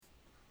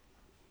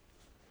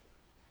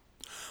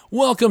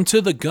Welcome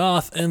to the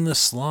Goth and the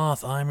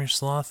Sloth. I'm your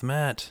Sloth,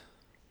 Matt.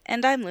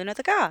 And I'm Luna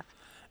the Goth.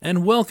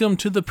 And welcome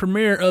to the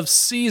premiere of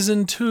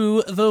Season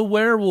 2, the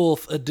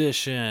Werewolf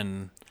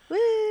Edition. Woo!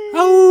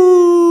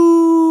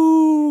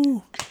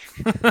 Oh!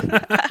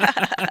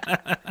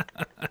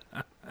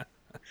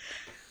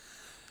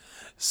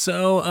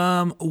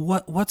 So,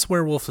 what's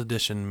Werewolf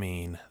Edition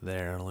mean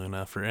there,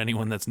 Luna, for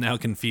anyone that's now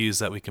confused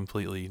that we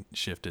completely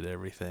shifted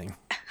everything?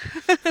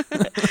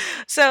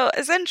 So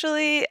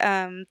essentially,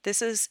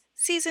 this is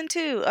season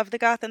 2 of the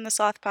Goth and the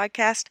Sloth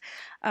podcast.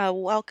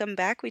 Welcome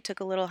back. We took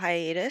a little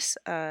hiatus.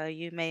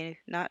 You may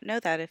not know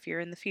that if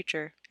you're in the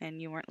future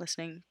and you weren't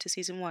listening to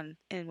season 1,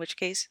 in which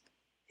case,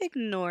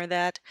 ignore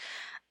that.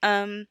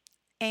 Um,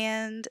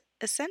 and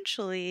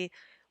essentially,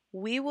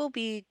 we will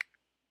be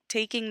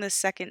taking the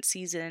second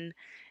season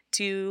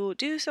to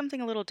do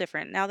something a little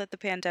different now that the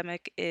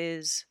pandemic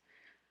is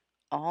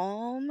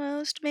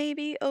almost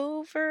maybe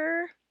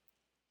over.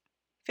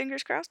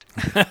 Fingers crossed.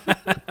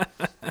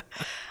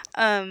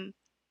 um,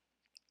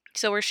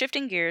 so we're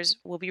shifting gears.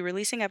 We'll be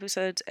releasing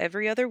episodes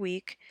every other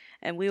week,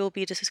 and we will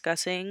be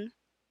discussing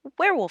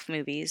werewolf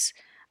movies.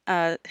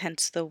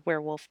 Hence the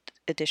werewolf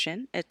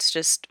edition. It's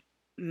just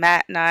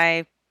Matt and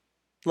I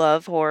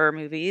love horror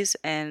movies,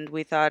 and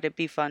we thought it'd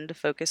be fun to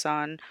focus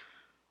on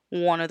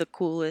one of the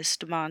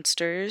coolest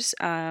monsters.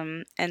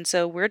 And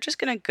so we're just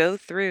gonna go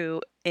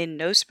through in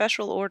no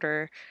special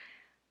order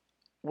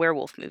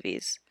werewolf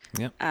movies.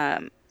 Yep.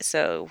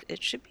 So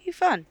it should be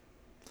fun.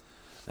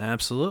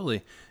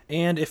 Absolutely.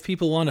 And if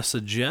people want to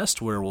suggest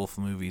werewolf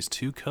movies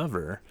to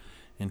cover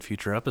in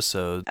future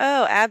episodes,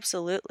 Oh,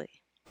 absolutely.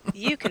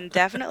 You can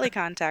definitely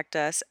contact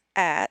us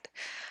at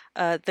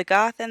The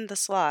Goth and the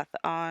Sloth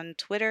on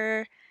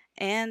Twitter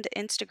and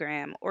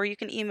Instagram, or you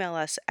can email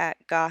us at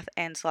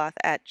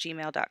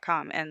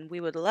gothandsloth@gmail.com. And we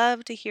would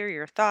love to hear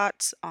your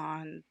thoughts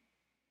on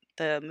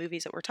the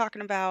movies that we're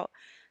talking about,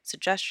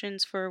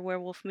 suggestions for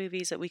werewolf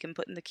movies that we can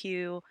put in the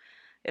queue.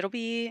 I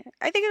think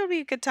it'll be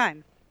a good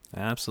time.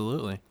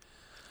 absolutely.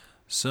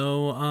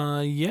 So,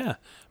 yeah.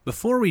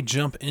 Before we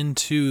jump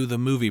into the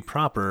movie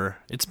proper,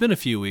 it's been a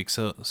few weeks,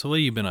 so what have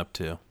you been up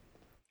to?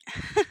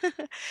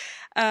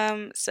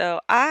 So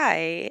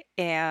I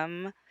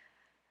am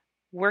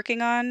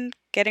working on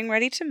getting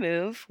ready to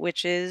move,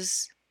 which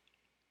is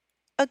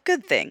a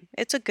good thing.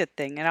 It's a good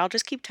thing, and I'll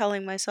just keep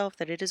telling myself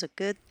that it is a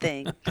good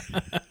thing.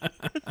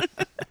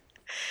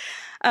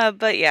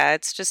 But yeah,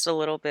 it's just a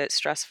little bit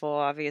stressful,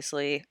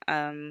 obviously.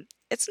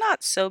 It's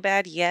not so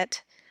bad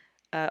yet.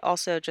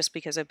 Also, just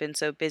because I've been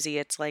so busy,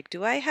 it's like,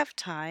 do I have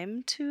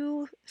time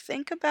to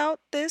think about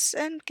this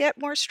and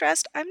get more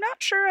stressed? I'm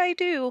not sure I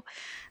do.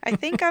 I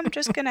think I'm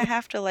just gonna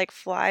have to like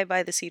fly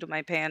by the seat of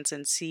my pants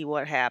and see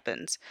what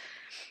happens.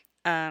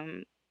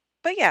 Um,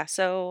 but yeah,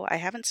 so I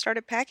haven't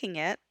started packing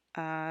yet.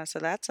 So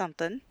that's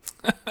something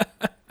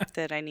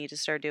that I need to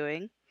start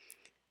doing.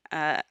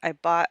 I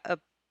bought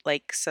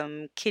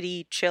some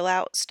kitty chill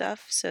out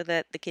stuff so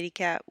that the kitty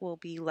cat will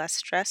be less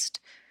stressed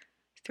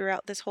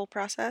throughout this whole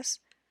process.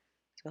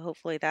 So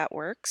hopefully that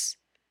works.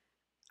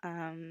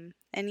 And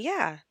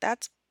yeah,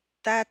 that's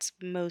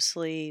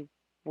mostly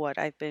what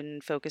I've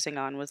been focusing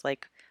on was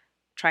like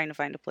trying to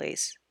find a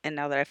place. And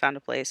now that I found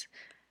a place,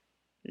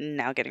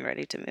 now getting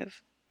ready to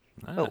move.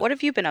 But Ah. what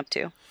have you been up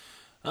to?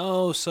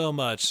 Oh, so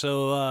much.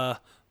 So,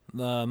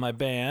 my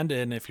band,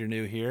 and if you're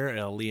new here,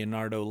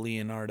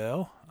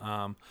 Leonardo,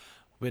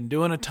 been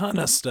doing a ton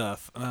of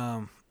stuff.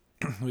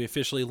 We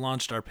officially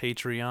launched our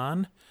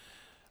Patreon,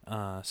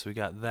 so we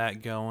got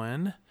that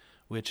going,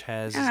 which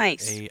has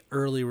Nice. a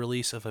early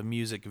release of a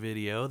music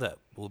video that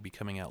will be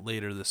coming out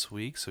later this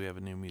week. So we have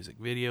a new music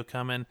video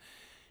coming,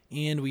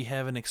 and we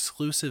have an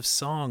exclusive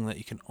song that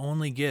you can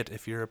only get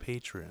if you're a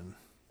patron.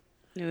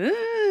 So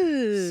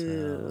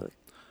Ooh,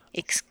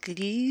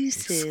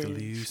 exclusive.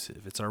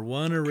 exclusive. It's our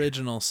one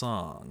original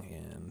song,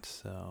 and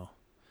so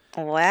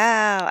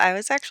Wow. I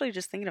was actually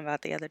just thinking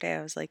about the other day.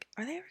 I was like,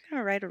 are they ever going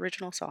to write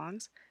original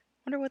songs?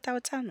 Wonder what that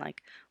would sound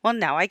like. Well,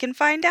 now I can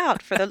find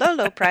out for the low,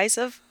 low price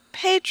of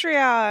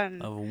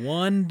Patreon. of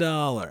 $1.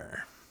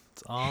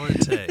 That's all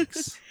it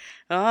takes.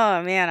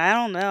 Oh man, I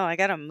don't know. I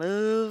gotta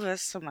move.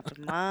 That's so much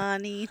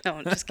money. No,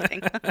 I'm just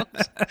kidding.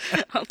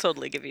 I'll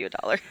totally give you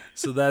 $1.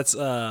 So that's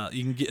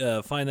you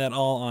can find that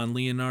all on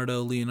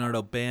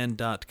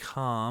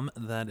leonardoband.com.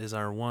 That is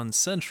our one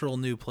central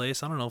new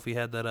place. I don't know if we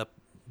had that up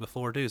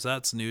before too, so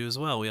that's new as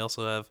well. We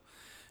also have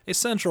a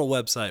central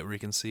website where you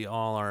can see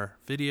all our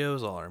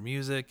videos, all our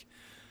music,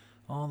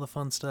 all the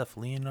fun stuff.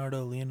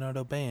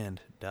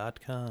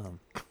 leonardoband.com.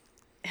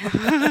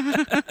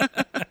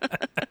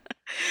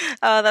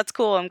 Oh, that's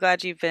cool. I'm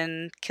glad you've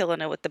been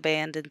killing it with the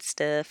band and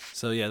stuff.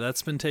 So yeah,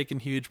 that's been taking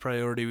huge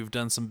priority. We've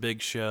done some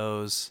big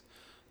shows,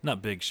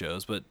 not big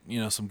shows, but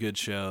some good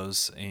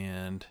shows,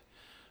 and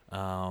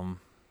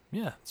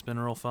yeah, it's been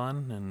real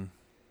fun, and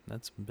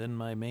that's been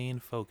my main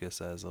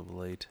focus as of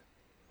late.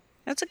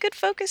 That's a good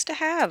focus to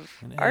have.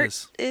 It Art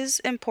is. is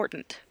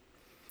important.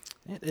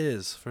 It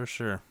is for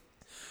sure.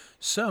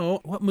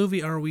 So, what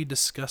movie are we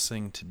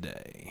discussing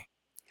today?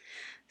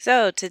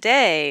 So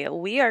today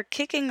we are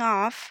kicking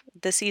off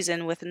the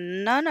season with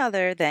none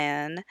other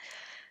than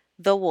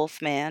The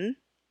Wolfman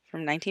from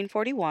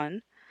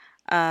 1941.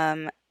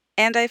 Um,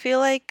 and I feel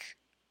like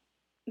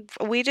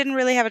we didn't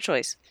really have a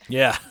choice.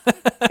 Yeah.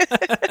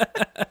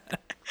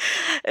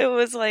 It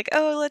was like,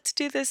 oh, let's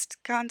do this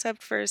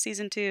concept for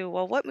season two.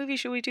 Well, what movie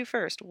should we do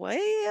first?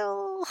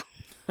 Well,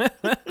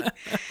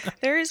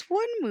 there is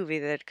one movie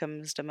that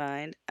comes to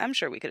mind. I'm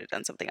sure we could have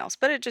done something else,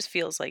 but it just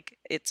feels like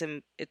it's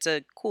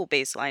a cool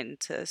baseline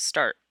to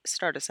start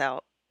us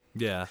out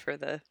Yeah. for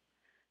the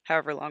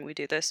however long we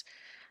do this.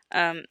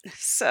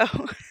 So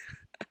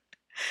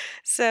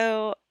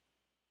so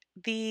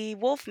the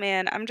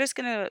Wolfman,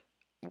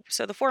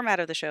 so the format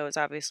of the show is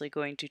obviously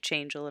going to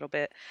change a little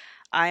bit.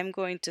 I'm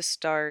going to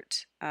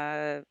start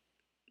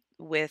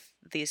with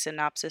the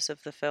synopsis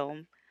of the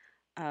film,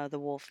 The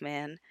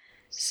Wolfman.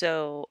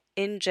 So,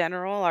 in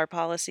general, our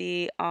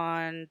policy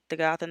on The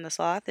Goth and the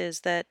Sloth is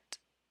that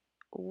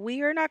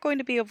we are not going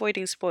to be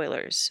avoiding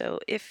spoilers. So,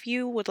 if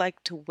you would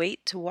like to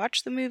wait to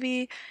watch the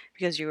movie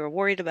because you are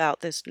worried about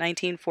this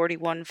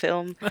 1941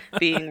 film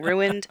being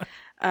ruined,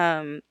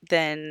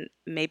 then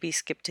maybe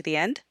skip to the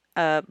end.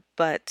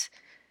 But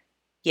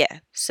yeah,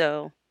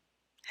 so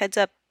heads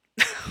up,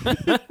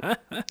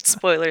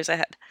 spoilers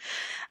ahead.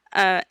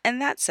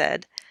 And that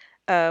said,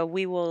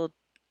 we will.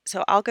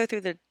 So I'll go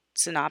through the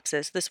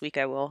synopsis this week.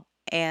 I will,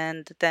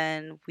 and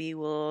then we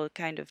will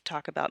kind of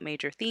talk about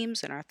major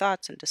themes and our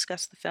thoughts and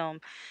discuss the film,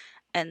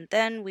 and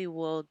then we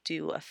will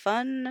do a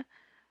fun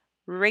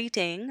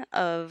rating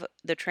of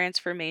the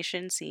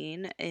transformation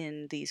scene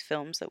in these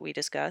films that we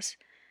discuss,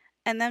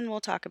 and then we'll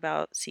talk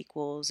about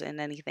sequels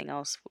and anything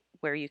else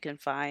where you can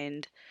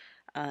find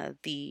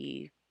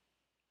the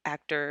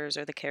actors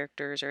or the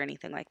characters or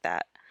anything like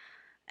that.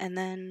 And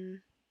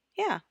then,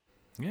 yeah,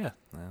 Yeah,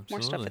 more stuff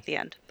absolutely. at the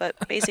end.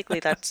 But basically,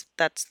 that's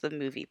the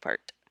movie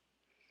part.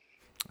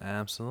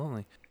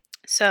 Absolutely.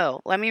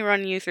 So let me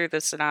run you through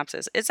the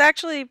synopsis. It's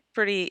actually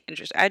pretty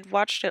interesting. I'd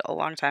watched it a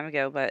long time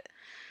ago, but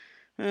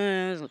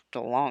it was a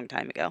long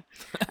time ago.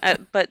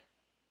 But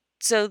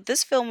so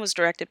this film was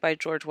directed by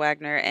George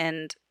Wagner,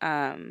 and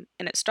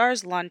it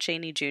stars Lon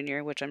Chaney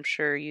Jr., which I'm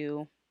sure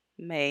you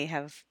may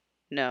have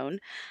known,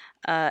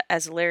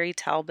 as Larry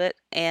Talbot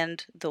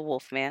and the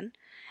Wolfman.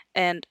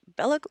 And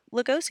Bela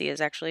Lugosi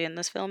is actually in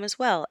this film as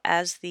well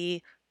as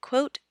the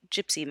quote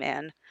Gypsy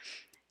Man.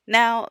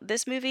 Now,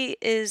 this movie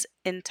is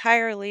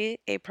entirely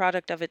a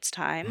product of its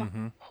time.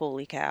 Mm-hmm.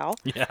 Holy cow.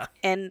 Yeah.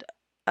 And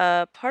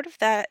part of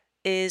that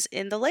is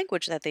in the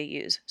language that they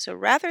use. So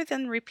rather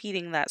than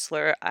repeating that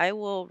slur, I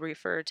will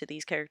refer to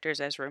these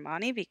characters as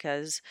Romani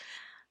because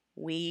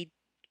we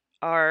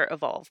are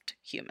evolved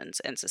humans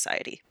and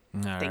society.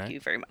 All Thank right.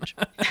 you very much.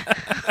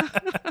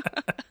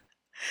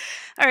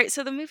 All right,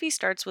 so the movie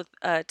starts with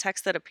a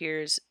text that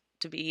appears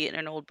to be in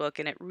an old book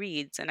and it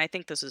reads, and I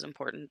think this is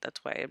important.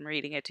 That's why I'm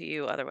reading it to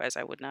you. Otherwise,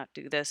 I would not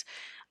do this.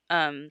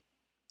 Um,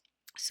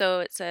 so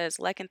it says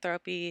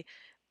lycanthropy,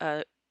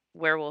 uh,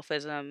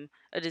 werewolfism,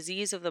 a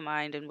disease of the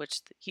mind in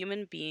which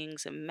human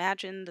beings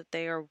imagine that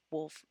they are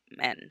wolf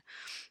men.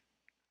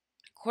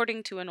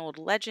 According to an old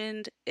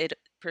legend, it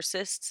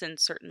persists in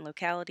certain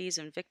localities,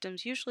 and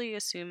victims usually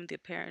assume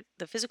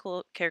the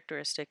physical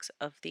characteristics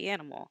of the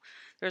animal.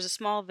 There's a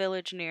small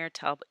village near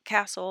Talbot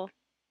Castle,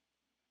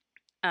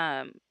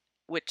 um,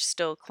 which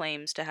still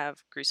claims to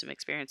have gruesome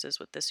experiences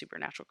with this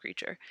supernatural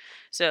creature.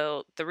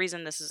 So the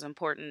reason this is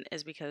important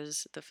is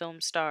because the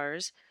film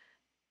stars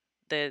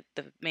the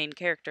main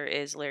character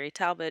is Larry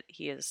Talbot.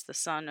 He is the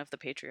son of the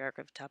patriarch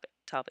of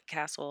Talbot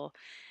Castle,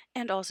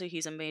 and also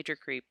he's a major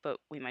creep. But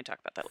we might talk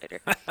about that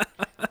later.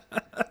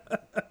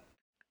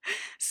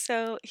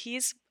 So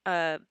he's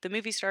the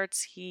movie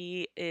starts.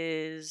 He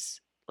is,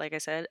 like I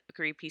said, a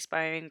creep. He's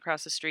spying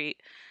across the street.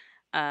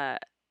 Uh,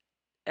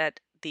 at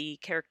the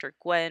character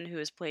Gwen, who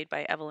is played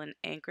by Evelyn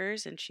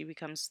Ankers, and she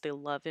becomes the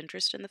love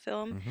interest in the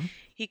film. Mm-hmm.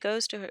 He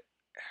goes to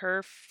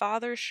her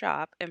father's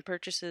shop and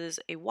purchases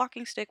a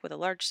walking stick with a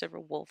large silver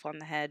wolf on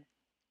the head.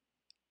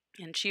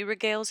 And she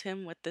regales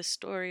him with this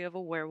story of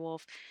a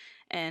werewolf,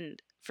 and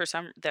for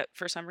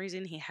some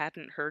reason he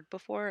hadn't heard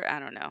before. I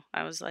don't know.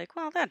 I was like,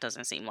 well, that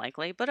doesn't seem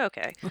likely, but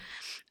okay.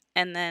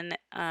 And then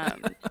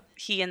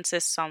he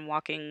insists on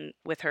walking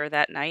with her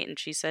that night, and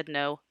she said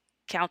no.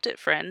 Count it,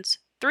 friends.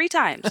 3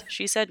 times.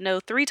 She said no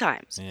 3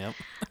 times. Yep.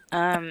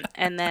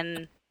 And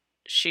then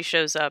she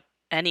shows up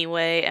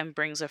anyway and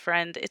brings a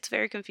friend. It's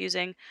very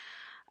confusing.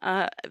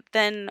 Uh,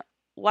 then,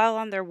 while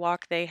on their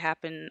walk, they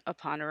happen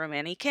upon a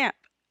Romani camp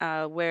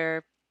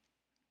where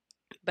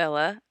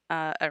Bella,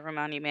 a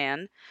Romani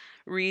man,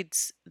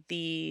 reads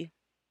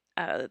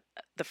uh,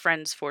 the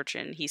friend's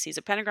fortune. He sees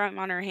a pentagram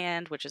on her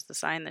hand, which is the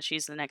sign that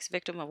she's the next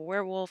victim of a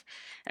werewolf.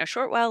 And a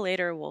short while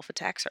later, a wolf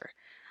attacks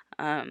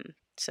her.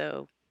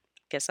 So,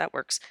 guess that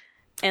works.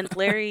 And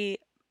Larry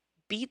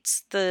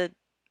beats the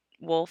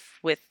wolf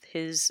with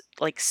his,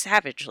 like,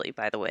 savagely,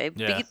 by the way,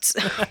 Yeah. beats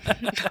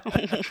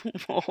the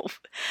wolf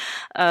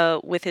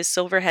with his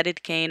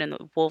silver-headed cane, and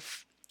the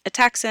wolf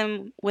attacks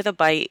him with a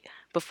bite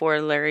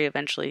before Larry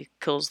eventually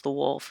kills the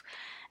wolf.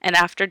 And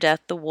after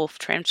death, the wolf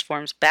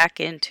transforms back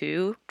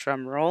into,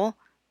 drumroll,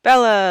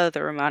 Bella,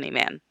 the Romani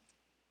man.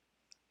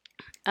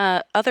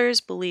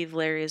 Others believe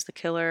Larry is the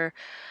killer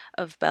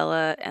of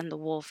Bella, and the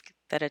wolf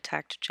that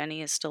attacked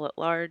Jenny is still at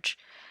large.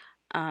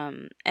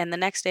 And the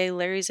next day,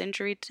 Larry's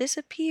injury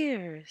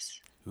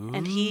disappears.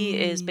 And he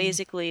is Ooh.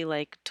 basically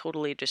like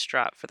totally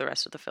distraught for the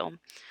rest of the film.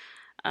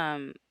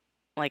 Um,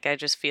 like, I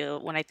just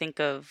feel when I think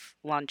of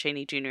Lon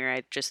Chaney Jr.,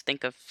 I just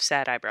think of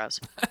sad eyebrows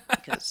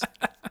because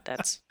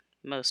that's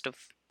most of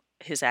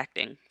his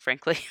acting,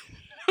 frankly.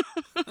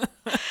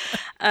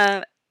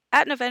 uh,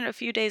 at an event a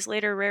few days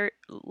later,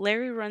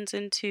 Larry runs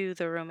into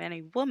the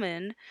Romani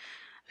woman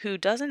who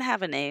doesn't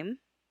have a name.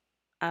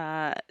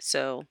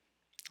 So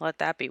let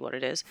that be what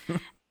it is.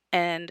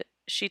 And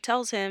she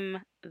tells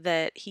him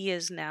that he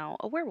is now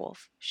a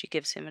werewolf. She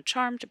gives him a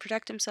charm to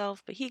protect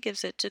himself, but he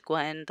gives it to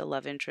Gwen, the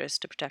love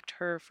interest, to protect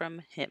her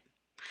from him.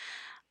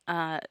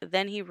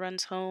 Then he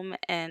runs home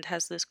and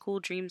has this cool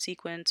dream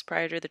sequence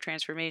prior to the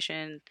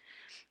transformation.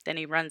 Then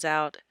he runs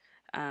out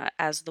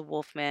as the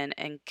Wolfman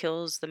and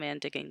kills the man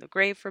digging the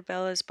grave for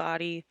Bella's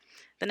body.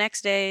 The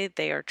next day,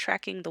 they are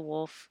tracking the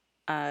wolf,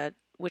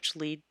 which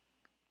lead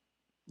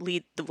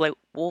the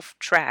wolf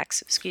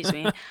tracks. Excuse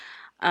me.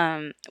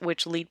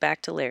 Which lead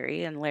back to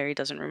Larry, and Larry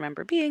doesn't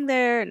remember being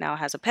there and now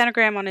has a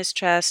pentagram on his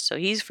chest, so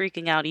he's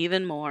freaking out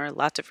even more.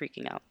 Lots of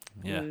freaking out.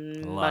 Yeah,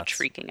 Much lots.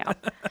 freaking out.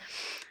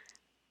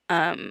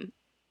 Um,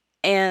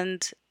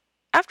 and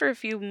after a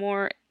few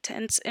more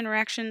tense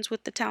interactions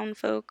with the town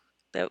folk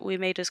that we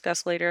may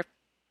discuss later,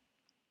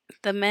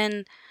 the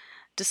men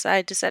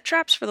decide to set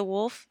traps for the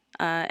wolf.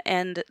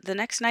 And the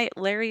next night,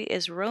 Larry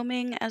is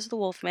roaming as the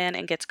Wolfman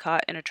and gets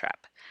caught in a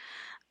trap.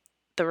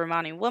 The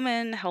Romani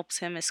woman helps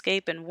him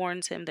escape and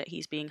warns him that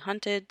he's being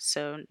hunted,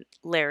 so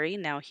Larry,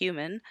 now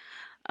human,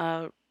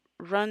 uh,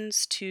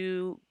 runs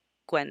to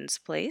Gwen's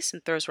place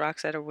and throws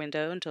rocks at her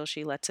window until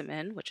she lets him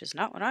in, which is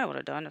not what I would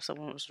have done if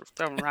someone was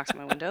throwing rocks at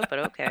my window, but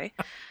okay.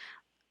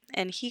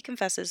 And he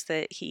confesses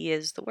that he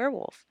is the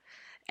werewolf,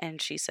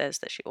 and she says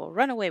that she will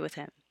run away with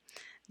him.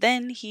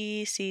 Then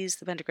he sees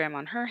the pentagram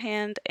on her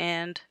hand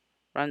and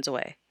runs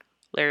away.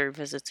 Larry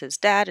visits his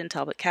dad in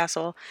Talbot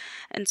Castle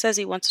and says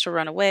he wants to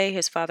run away.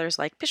 His father's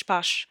like, pish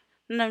posh,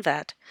 none of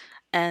that.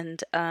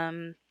 And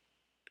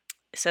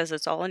says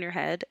it's all in your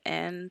head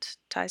and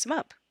ties him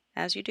up,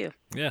 as you do.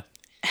 Yeah.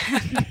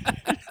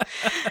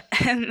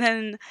 And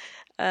then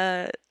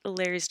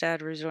Larry's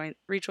dad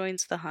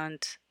rejoins the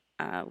hunt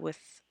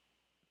with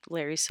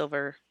Larry's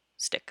silver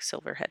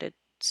headed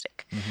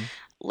stick. Mm-hmm.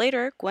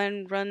 Later,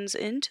 Gwen runs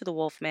into the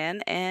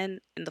Wolfman and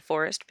in the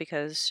forest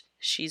because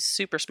she's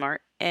super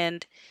smart,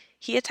 and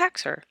he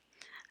attacks her.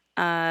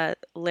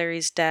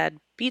 Larry's dad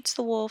beats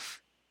the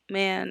wolf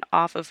man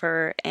off of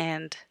her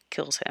and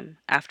kills him.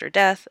 After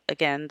death,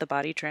 again, the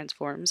body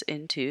transforms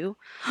into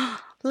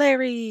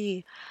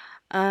Larry.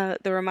 The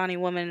Romani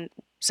woman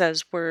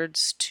says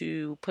words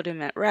to put him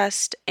at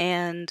rest,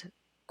 and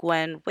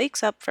Gwen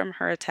wakes up from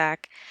her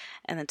attack,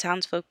 and the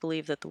townsfolk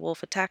believe that the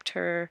wolf attacked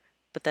her,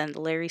 but then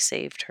Larry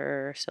saved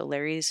her, so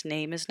Larry's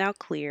name is now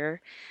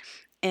clear.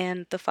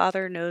 And the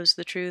father knows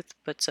the truth,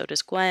 but so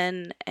does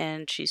Gwen,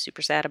 and she's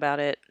super sad about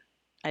it.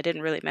 I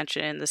didn't really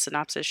mention in the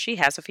synopsis she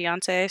has a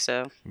fiance,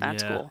 so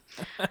that's Yeah. cool.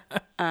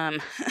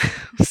 Um,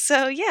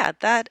 so yeah,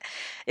 that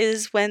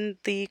is when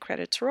the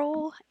credits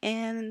roll,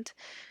 and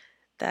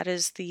that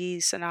is the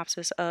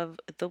synopsis of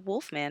The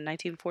Wolfman,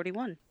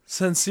 1941.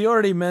 Since you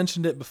already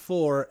mentioned it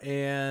before,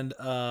 and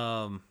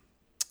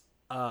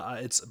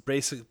it's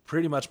basic,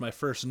 pretty much my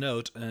first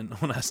note, and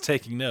when I was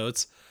taking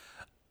notes,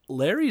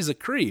 Larry's a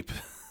creep.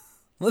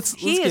 Let's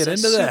He is get a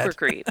into super that.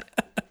 creep.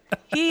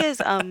 He is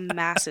a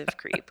massive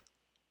creep.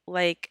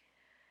 Like,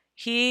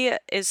 he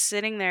is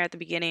sitting there at the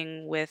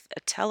beginning with a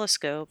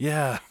telescope,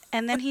 Yeah.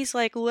 and then he's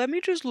like, let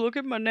me just look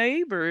at my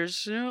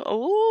neighbors.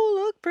 Oh,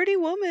 look, pretty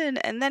woman.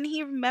 And then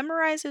he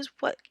memorizes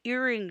what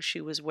earrings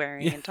she was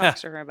wearing and Yeah.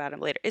 talks to her about him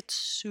later. It's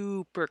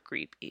super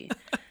creepy.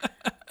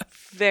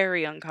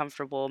 Very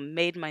uncomfortable.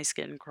 Made my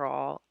skin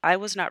crawl. I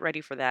was not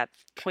ready for that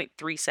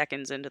 0.3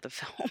 seconds into the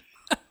film.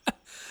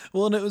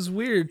 Well, and it was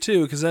weird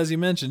too, because as you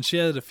mentioned, she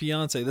had a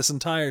fiance this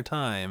entire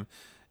time,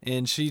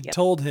 and she Yep.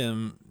 told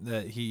him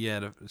that she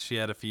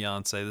had a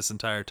fiance this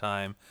entire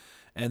time,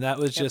 and that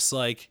was Yep. just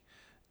like,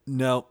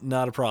 no,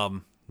 not a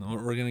problem.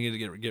 We're gonna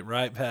get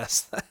right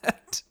past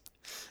that.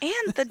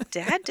 And the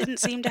dad didn't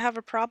seem to have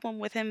a problem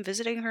with him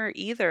visiting her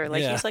either.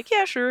 Like, Yeah, he's like,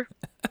 yeah, sure.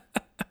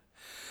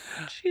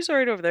 She's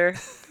right over there.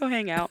 Go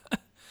hang out.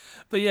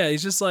 but yeah,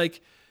 he's just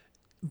like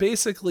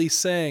basically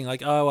saying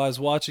like, oh, I was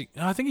watching.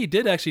 I think he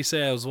did actually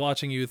say I was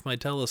watching you with my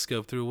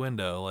telescope through a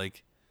window.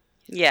 Like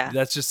Yeah.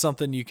 that's just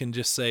something you can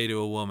just say to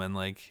a woman.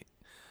 Like,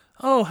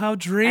 oh, how I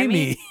dreamy.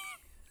 mean,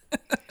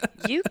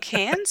 you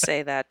can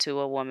say that to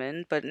a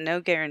woman, but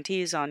no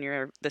guarantees on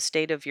the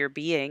state of your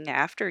being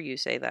after you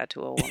say that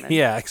to a woman.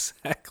 Yeah,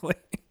 exactly.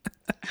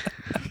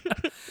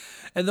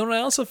 And then what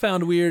I also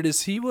found weird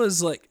is he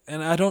was like,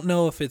 and I don't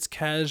know if it's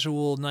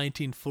casual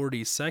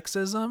 1940s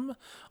sexism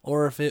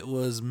or if it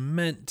was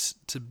meant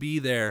to be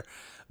there,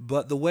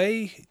 But the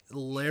way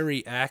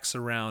Larry acts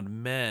around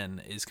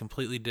men is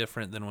completely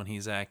different than when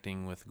he's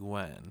acting with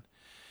Gwen.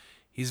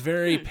 He's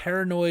very Hmm.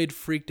 paranoid,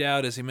 freaked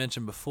out, as he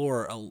mentioned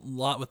before, a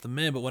lot with the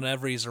men, but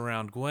whenever he's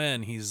around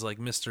Gwen, he's like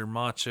Mr.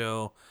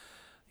 Macho,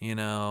 you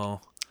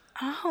know.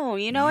 Oh,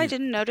 I He,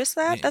 didn't notice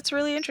that. That's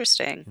really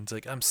interesting. it's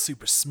like, I'm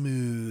super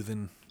smooth,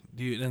 and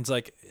dude, and it's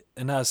like,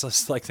 and I was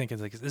just like thinking,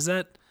 like, is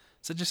that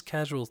just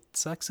casual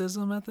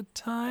sexism at the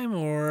time,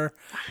 or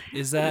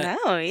is that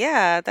No,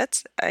 yeah,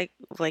 that's I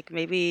like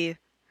maybe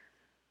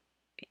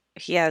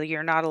yeah,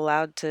 you're not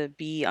allowed to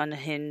be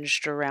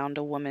unhinged around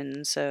a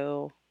woman,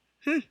 so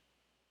hmm,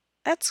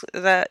 that's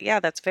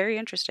very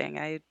interesting.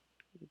 I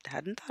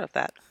hadn't thought of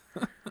that.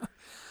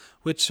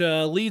 which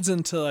leads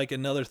into like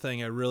another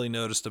thing I really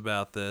noticed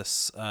about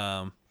this.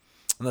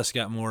 Unless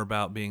you got more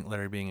about being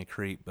Larry being a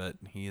creep, but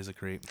he is a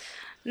creep.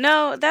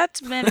 No,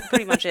 that's been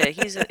pretty much it.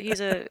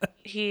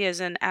 He is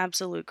an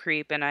absolute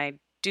creep, and I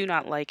do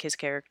not like his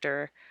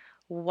character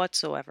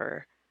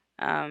whatsoever.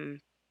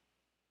 Um,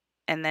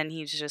 and then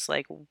he's just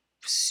like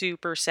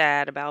super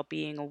sad about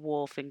being a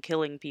wolf and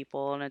killing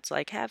people, and it's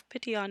like, have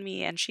pity on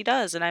me, and she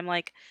does, and I'm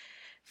like,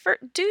 for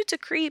dude's a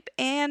creep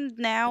and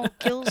now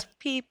kills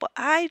people.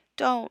 I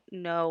don't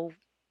know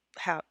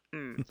how.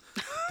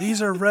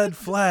 These are red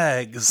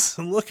flags.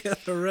 Look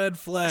at the red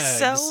So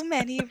flags.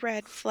 many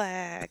red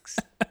flags.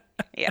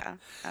 Yeah,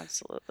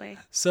 absolutely.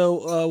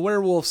 So,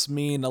 werewolves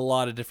mean a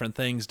lot of different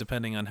things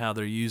depending on how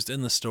they're used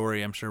in the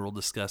story. I'm sure we'll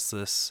discuss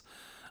this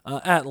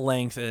at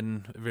length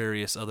in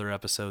various other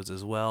episodes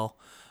as well.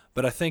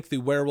 But I think the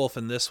werewolf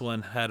in this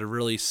one had a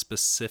really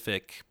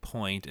specific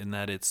point in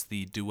that it's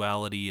the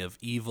duality of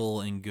evil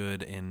and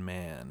good in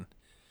man.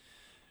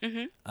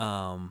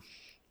 Hmm.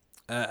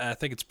 I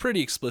think it's pretty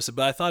explicit,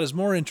 but I thought it was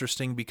more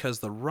interesting because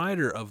the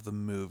writer of the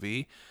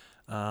movie,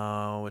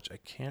 which I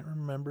can't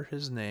remember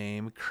his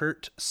name,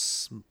 Kurt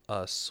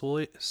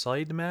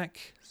Siedemack.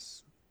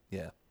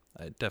 Yeah,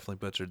 I definitely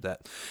butchered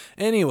that.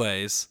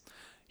 Anyways,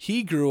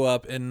 he grew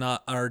up in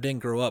not, or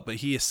didn't grow up, but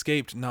he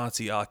escaped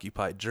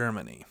Nazi-occupied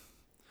Germany.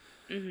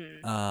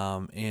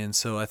 Hmm. And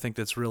so I think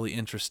that's really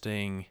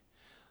interesting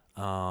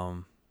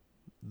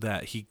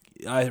that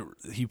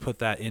he put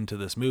that into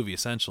this movie,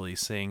 essentially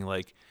saying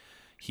like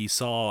he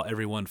saw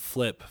everyone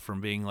flip from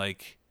being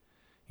like,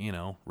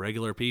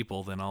 regular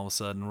people, then all of a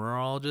sudden we're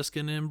all just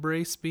gonna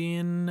embrace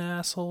being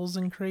assholes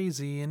and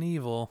crazy and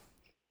evil.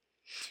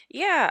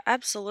 Yeah,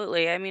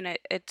 absolutely. I mean,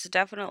 it's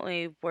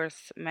definitely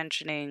worth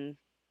mentioning.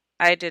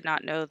 I did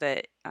not know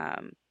that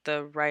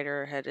the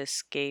writer had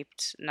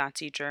escaped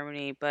Nazi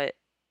Germany, but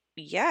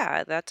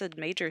yeah, that's a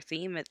major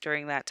theme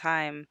during that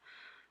time.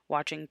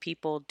 Watching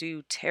people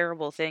do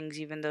terrible things,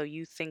 even though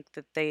you think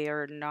that they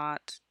are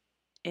not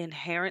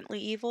inherently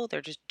evil,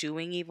 they're just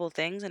doing evil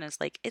things, and it's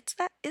like,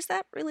 is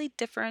that really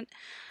different?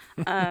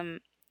 Um,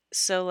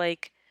 so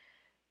like,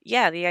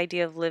 yeah, the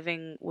idea of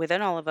living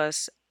within all of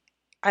us.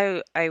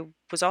 I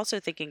was also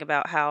thinking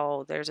about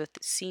how there's a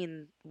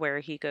scene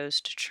where he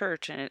goes to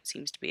church, and it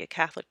seems to be a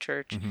Catholic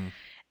church, Mm-hmm.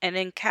 and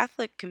in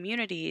Catholic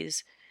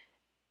communities,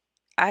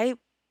 I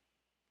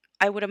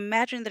I would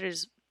imagine that it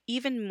is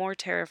even more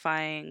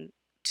terrifying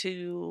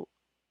to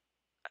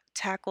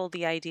tackle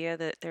the idea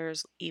that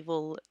there's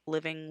evil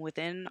living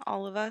within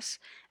all of us,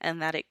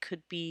 and that it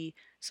could be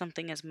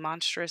something as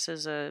monstrous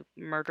as a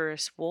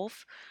murderous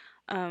wolf,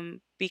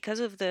 because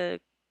of the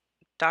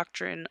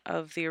doctrine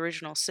of the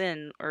original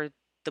sin, or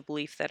the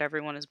belief that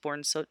everyone is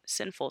born so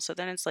sinful. So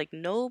then it's like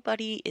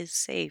nobody is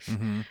safe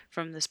Mm-hmm.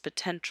 from this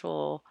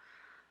potential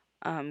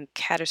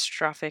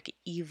catastrophic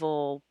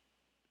evil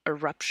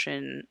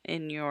eruption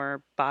in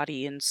your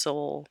body and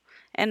soul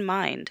and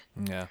mind.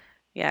 Yeah.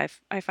 Yeah,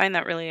 I find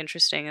that really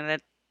interesting, and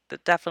that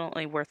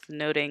definitely worth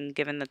noting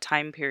given the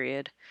time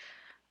period,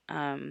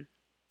 um,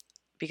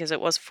 because it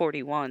was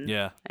 41.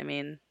 Yeah. I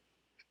mean,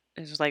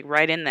 it was like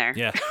right in there.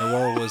 Yeah. The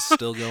war was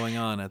still going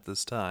on at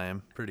this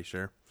time, pretty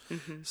sure.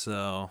 Hmm.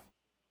 So,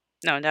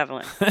 No,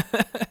 definitely.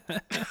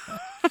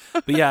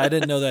 but yeah, I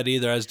didn't know that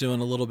either. I was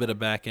doing a little bit of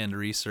back end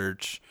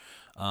research,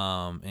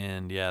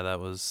 and yeah, that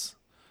was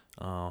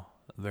a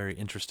very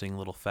interesting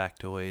little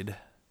factoid.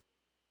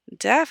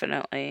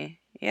 Definitely.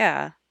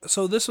 Yeah.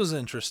 So this was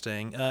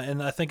interesting,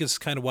 and I think it's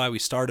kind of why we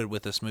started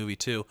with this movie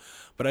too.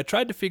 But I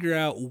tried to figure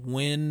out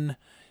when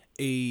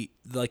the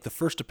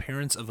first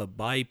appearance of a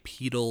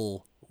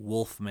bipedal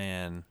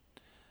wolfman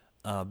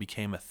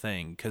became a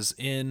thing, because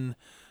in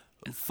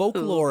Ooh,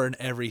 folklore and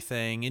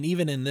everything, and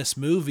even in this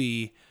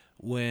movie,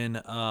 when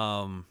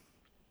Bela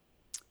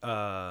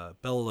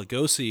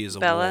Lugosi is a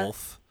Bella.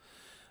 wolf,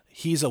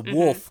 he's a Hmm.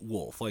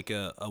 wolf, like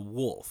a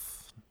wolf.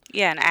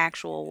 Yeah, an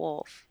actual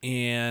wolf.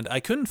 And I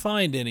couldn't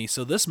find any,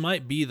 so this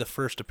might be the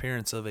first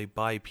appearance of a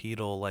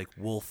bipedal, like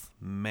wolf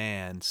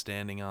man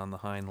standing on the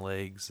hind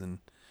legs and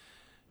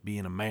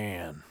being a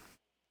man.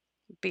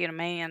 Being a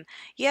man.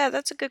 Yeah,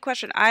 that's a good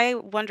question. I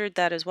wondered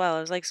that as well.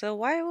 I was like, so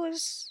why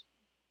was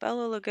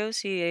Bella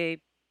Lugosi a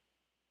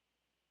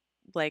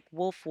like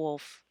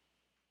wolf?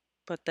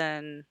 But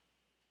then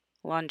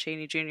Lon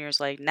Chaney Jr. is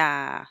like,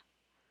 nah,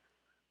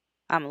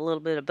 I'm a little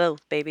bit of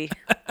both, baby.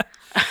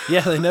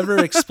 Yeah, they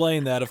never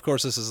explain that. Of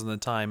course, this isn't the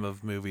time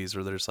of movies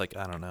where there's like,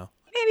 I don't know.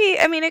 Maybe,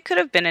 I mean, it could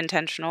have been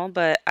intentional,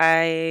 but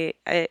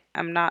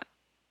I'm not.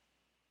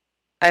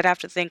 I'd have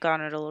to think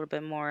on it a little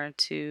bit more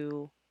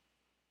to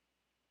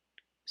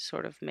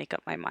sort of make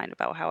up my mind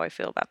about how I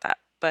feel about that.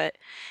 But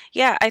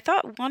yeah, I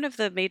thought one of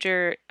the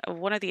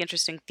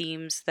interesting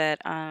themes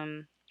that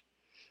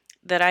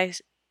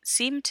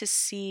seem to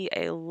see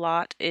a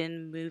lot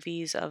in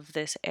movies of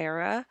this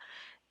era,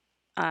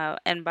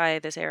 and by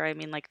this era I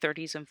mean like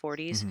 30s and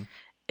 40s, Hmm.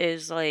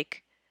 is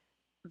like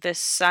this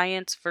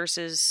science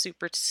versus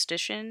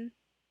superstition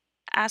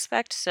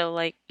aspect. So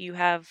like you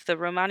have the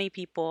Romani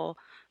people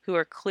who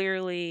are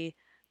clearly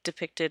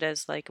depicted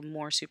as like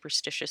more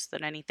superstitious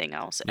than anything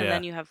else. And Yeah.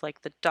 then you have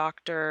like the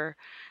doctor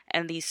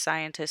and these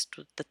scientists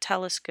with the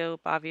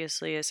telescope,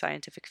 obviously a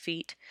scientific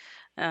feat.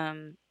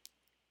 Um,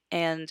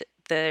 and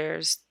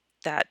there's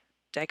that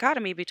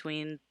dichotomy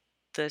between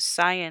the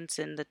science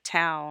in the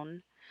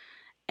town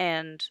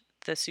and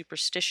the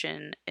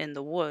superstition in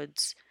the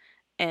woods.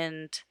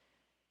 And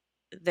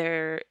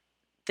there,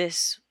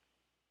 this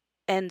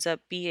ends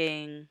up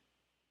being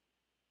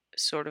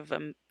sort of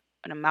an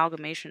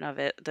amalgamation of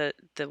it, the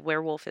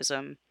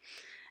werewolfism,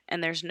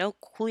 and there's no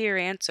clear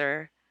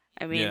answer.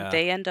 I mean, Yeah.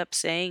 they end up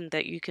saying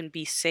that you can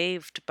be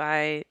saved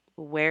by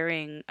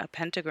wearing a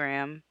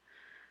pentagram,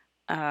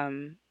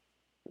 um,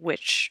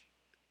 which,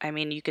 I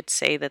mean, you could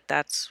say that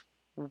that's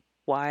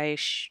why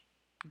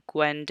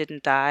Gwen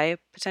didn't die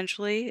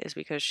potentially, is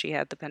because she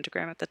had the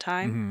pentagram at the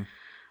time.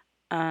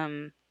 Hmm.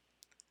 Um,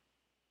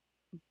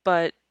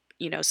 but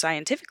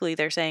scientifically,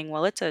 they're saying,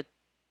 well, it's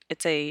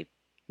a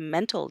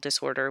mental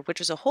disorder,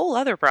 which is a whole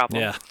other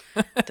problem Yeah.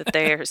 that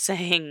they're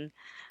saying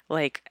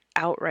like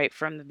outright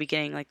from the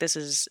beginning, like this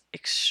is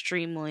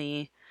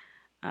extremely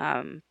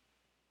um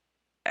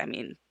I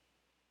mean,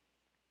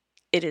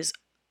 it is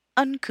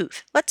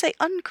uncouth, let's say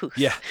Yeah. uncouth.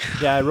 Yeah.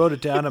 I wrote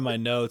it down in my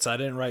notes. I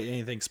didn't write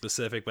anything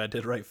specific, but I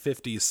did write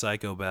 50s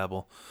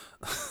psychobabble.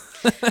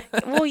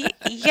 Well,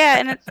 yeah,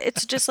 and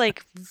it's just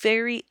like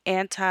very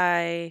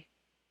anti,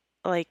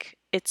 like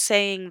it's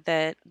saying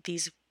that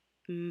these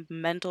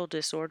mental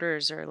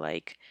disorders are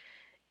like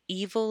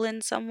evil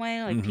in some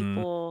way, like Hmm.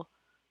 people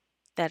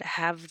that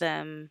have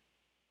them,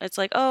 it's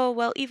like, oh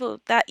well,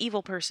 that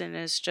evil person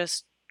is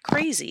just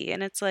crazy.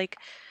 And it's like,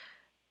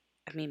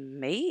 I mean,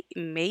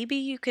 maybe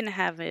you can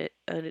have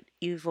an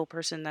evil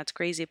person that's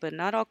crazy, but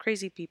not all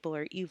crazy people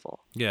are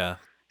evil. Yeah.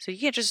 So you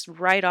can't just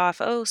write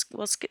off, oh,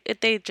 well,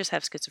 they just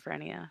have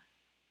schizophrenia.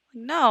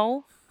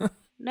 No,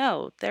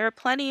 no, there are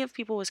plenty of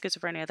people with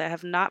schizophrenia that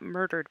have not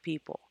murdered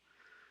people,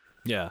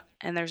 Yeah.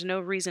 and there's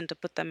no reason to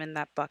put them in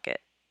that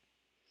bucket.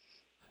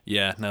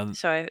 Yeah. Now,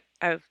 So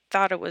I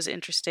thought it was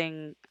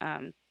interesting,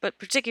 but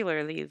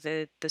particularly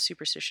the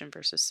superstition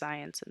versus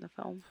science in the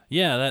film.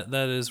 yeah,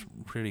 that is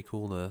pretty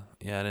cool to.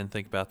 Yeah, I didn't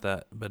think about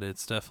that, but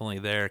it's definitely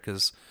there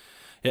because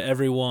yeah,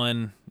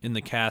 everyone in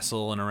the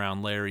castle and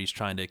around Larry's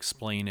trying to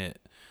explain it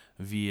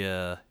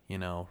via,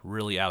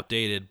 really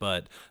outdated,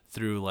 but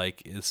through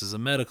like this is a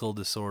medical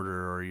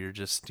disorder or you're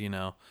just,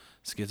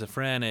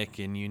 schizophrenic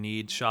and you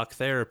need shock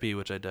therapy,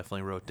 which I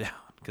definitely wrote down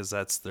because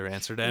that's their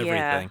answer to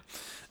Yeah,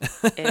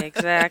 everything.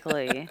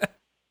 exactly.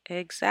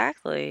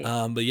 Exactly.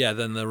 But yeah,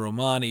 then the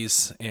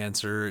Romani's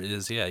answer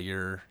is yeah,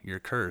 you're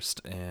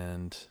cursed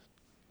and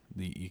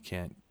you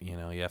can't, you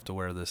have to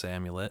wear this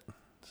amulet.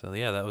 So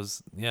yeah, that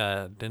was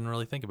yeah, I didn't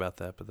really think about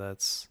that, but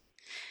that's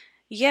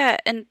Yeah,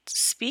 and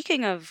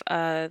speaking of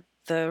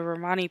the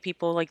Romani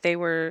people, like they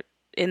were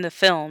in the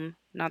film,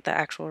 not the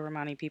actual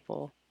Romani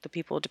people, the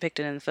people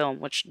depicted in the film,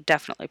 which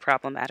definitely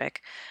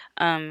problematic.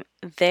 Um,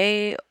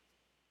 they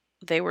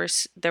there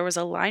was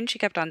a line she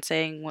kept on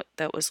saying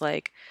that was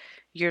like,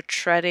 you're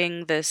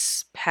treading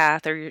this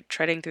path, or you're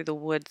treading through the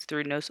woods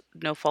through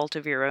no fault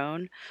of your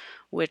own,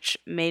 which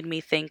made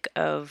me think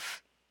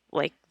of,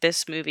 like,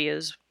 this movie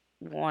is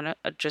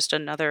just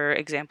another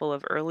example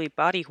of early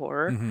body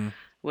horror, mm-hmm.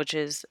 which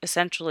is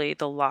essentially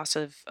the loss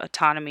of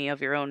autonomy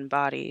of your own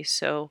body.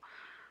 So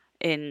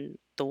in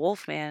The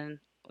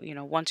Wolfman,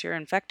 once you're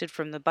infected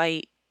from the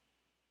bite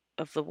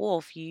of the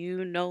wolf,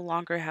 you no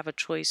longer have a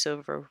choice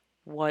over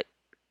what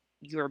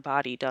your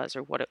body does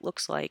or what it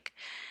looks like,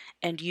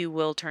 and you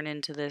will turn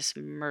into this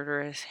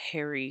murderous,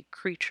 hairy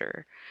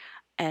creature.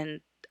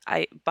 And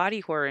body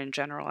horror in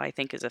general, I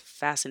think, is a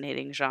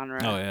fascinating Oh genre.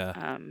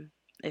 yeah.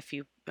 If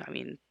you, I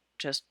mean,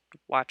 just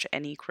watch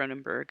any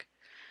Cronenberg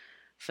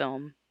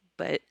film,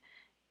 but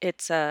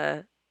it's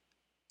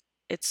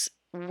it's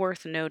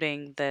worth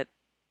noting that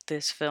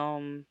this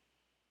film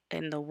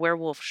in the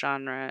werewolf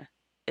genre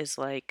is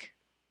like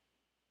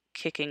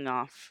kicking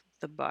off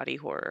the body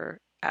horror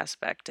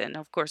aspect, and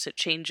of course it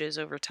changes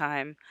over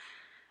time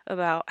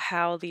about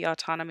how the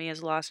autonomy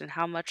is lost and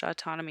how much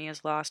autonomy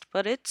is lost,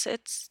 but it's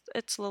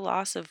the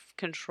loss of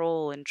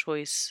control and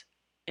choice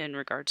in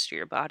regards to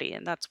your body,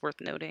 and that's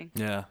worth noting.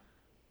 Yeah.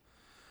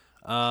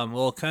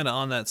 Well, kind of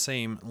on that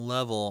same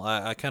level,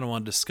 I kind of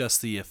want to discuss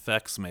the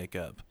effects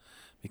makeup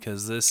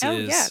because this Oh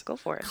yeah, is go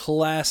for it.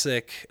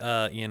 classic,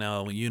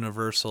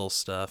 Universal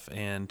stuff,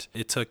 and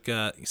it took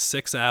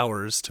 6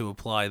 hours to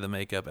apply the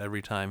makeup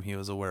every time he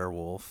was a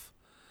werewolf.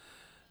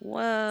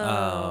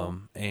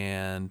 Whoa.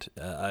 And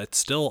it's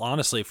still,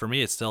 honestly, for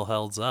me, it still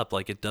holds up.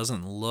 Like, it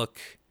doesn't look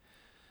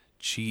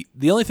cheap.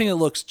 The only thing that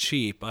looks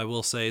cheap, I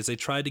will say, is they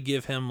tried to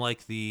give him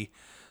like the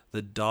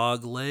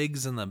dog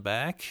legs in the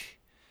back,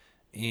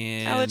 Oh,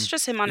 it's and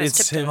just him on his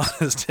it's him on tiptoes.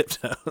 his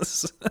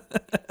tiptoes.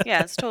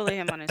 Yeah, it's totally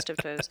him on his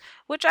tiptoes,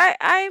 which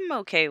I'm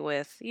okay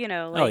with. Oh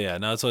yeah,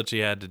 Like no, that's what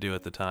you had to do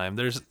at the time.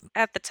 There's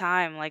at the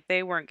time, like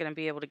they weren't going to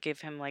be able to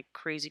give him like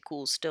crazy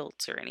cool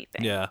stilts or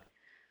anything. yeah,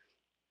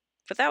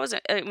 But that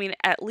wasn't. I mean,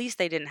 at least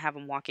they didn't have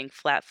him walking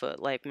flat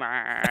foot, like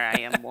I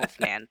am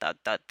Wolfman, thud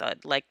thud thud.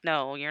 Like,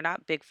 no, you're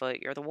not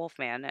Bigfoot, you're the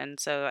Wolfman, and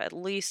so at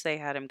least they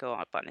had him go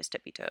up on his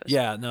tippy toes.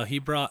 yeah, no, he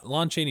brought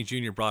Lon Chaney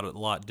Jr. brought it a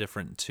lot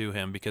different to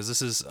him because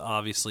this is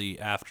obviously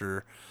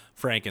after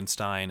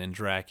Frankenstein and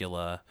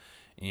Dracula,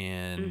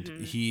 and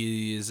Mm-hmm.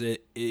 he is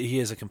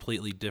a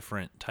completely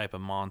different type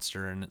of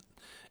monster, and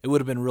it would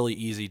have been really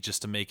easy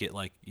just to make it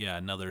like, yeah,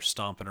 another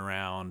stomping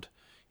around,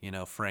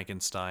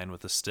 Frankenstein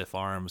with the stiff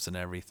arms and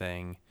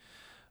everything,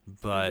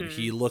 but Mm-hmm.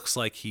 he looks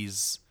like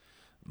he's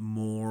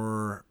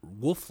more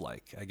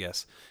wolf-like, I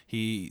guess.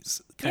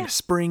 He's kind Yeah. of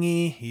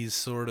springy. He's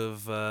sort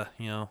of,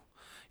 he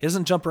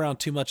doesn't jump around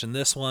too much in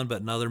this one,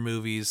 but in other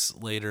movies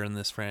later in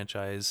this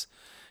franchise,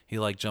 he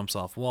like jumps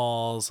off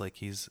walls. Like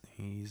he's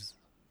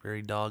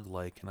very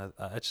dog-like, and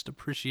I just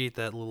appreciate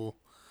that little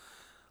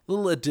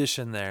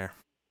addition there.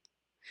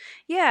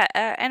 Yeah,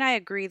 and I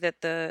agree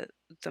that the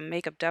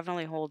makeup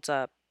definitely holds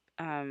up.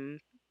 Um,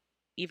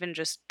 Even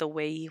just the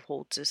way he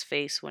holds his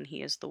face when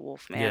he is the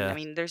Wolfman. I Yeah,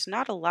 mean, there's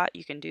not a lot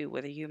you can do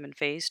with a human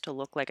face to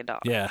look like a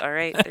dog. yeah, All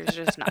right, there's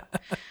just not.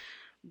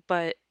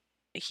 But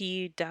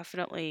he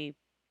definitely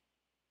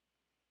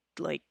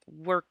like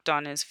worked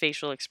on his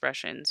facial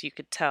expressions. You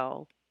could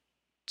tell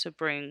to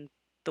bring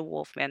the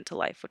Wolfman to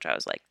life, which I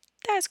was like,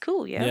 that's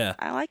cool, yo. yeah,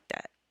 I like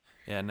that.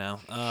 yeah. No,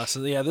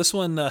 so yeah, this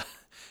one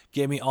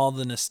gave me all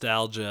the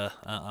nostalgia.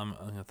 I'm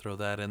gonna throw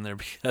that in there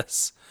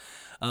because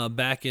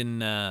back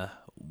in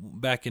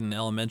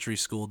elementary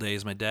school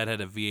days, my dad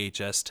had a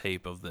VHS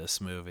tape of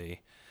this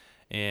movie,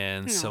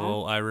 and No.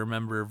 so I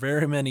remember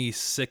very many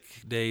sick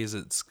days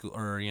at school,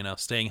 or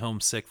staying home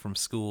sick from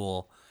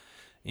school.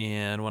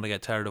 And when I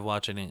got tired of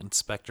watching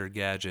Inspector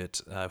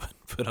Gadget, I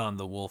would put on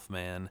the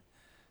Wolfman.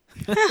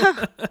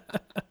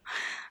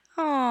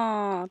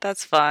 Oh,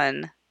 that's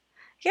fun.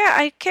 Yeah,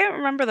 I can't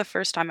remember the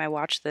first time I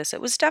watched this.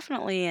 It was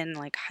definitely in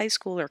like high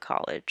school or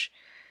college.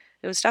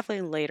 It was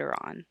definitely later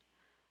on.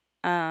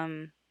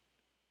 Um,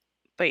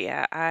 but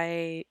yeah,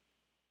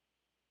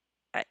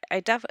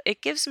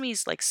 it gives me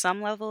like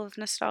some level of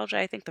nostalgia.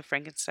 I think the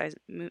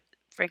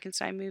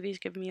Frankenstein movies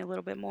give me a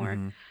little bit more.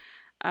 Hmm.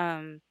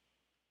 Um,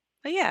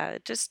 but yeah,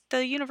 just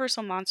the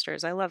Universal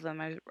monsters. I love them.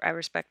 I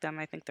respect them.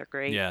 I think they're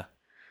great. Yeah,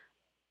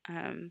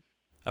 Um,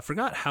 I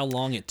forgot how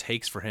long it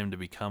takes for him to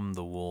become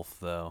the wolf,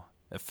 though.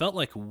 It felt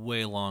like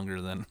way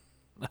longer than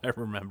I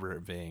remember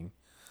it being.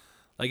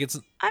 Like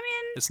I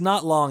mean, it's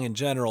not long in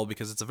general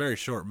because it's a very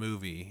short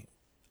movie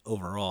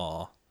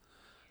overall.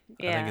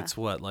 I think yeah, it's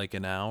what, like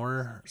an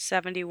hour?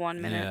 71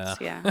 Yeah.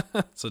 minutes. Yeah.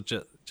 So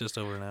just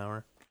over an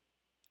hour.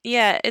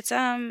 Yeah, it's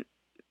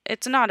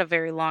not a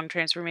very long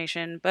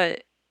transformation,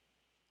 but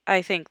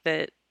I think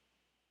that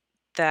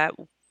that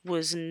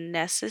was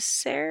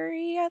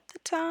necessary at the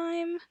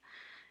time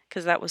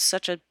because that was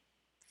such a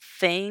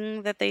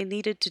thing that they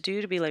needed to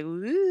do to be like,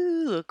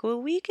 "Ooh, look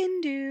what we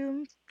can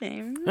do."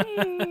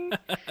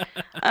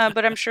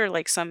 But I'm sure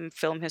like some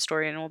film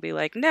historian will be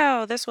like,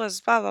 "No, this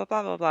was blah blah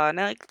blah blah blah." And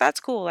like, that's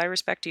cool. I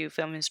respect you,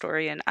 film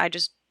historian. I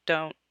just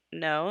don't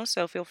know,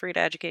 so feel free to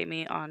educate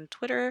me on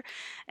Twitter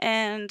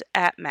and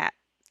at Matt.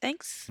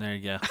 Thanks. There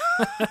you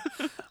go.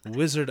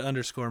 Wizard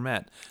underscore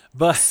Matt.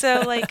 But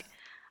So like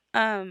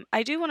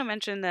I do want to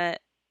mention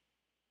that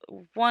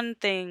one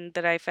thing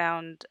that I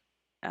found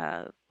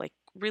like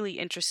really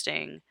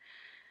interesting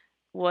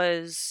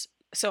was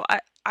so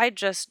I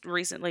just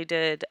recently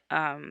did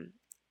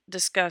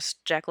discuss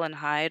Jekyll and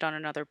Hyde on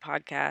another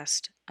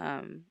podcast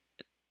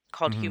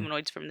called mhm,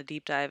 Humanoids from the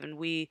Deep Dive, and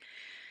we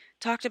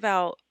talked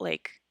about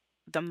like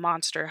the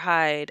monster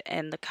Hyde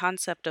and the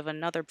concept of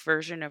another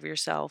version of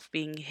yourself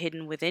being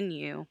hidden within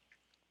you.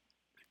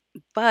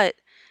 But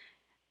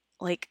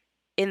like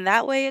in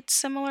that way it's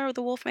similar,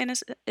 the Wolfman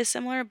is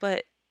similar,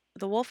 but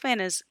the Wolfman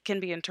is can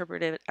be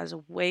interpreted as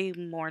a way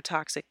more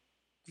toxic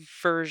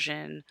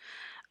version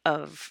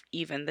of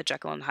even the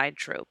Jekyll and Hyde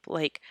trope.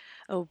 Like,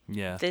 oh,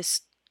 yeah,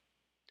 this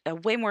a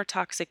way more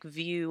toxic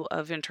view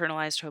of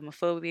internalized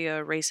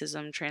homophobia,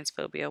 racism,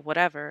 transphobia,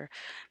 whatever.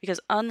 Because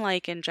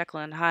unlike in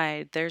Jekyll and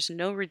Hyde, there's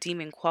no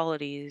redeeming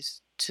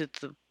qualities to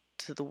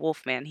the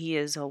Wolfman. He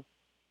is a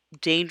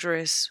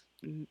dangerous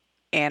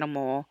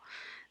animal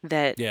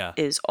that yeah,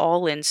 is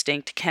all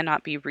instinct,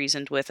 cannot be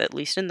reasoned with, at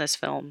least in this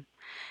film.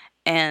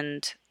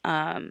 And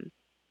and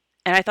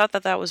I thought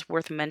that that was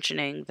worth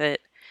mentioning that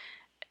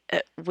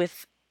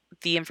with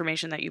the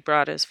information that you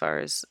brought as far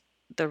as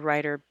the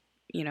writer,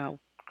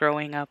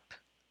 growing up,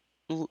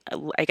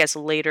 I guess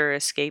later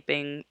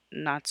escaping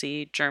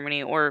Nazi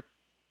Germany or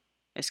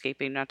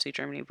escaping Nazi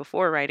Germany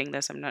before writing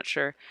this, I'm not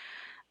sure.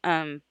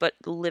 But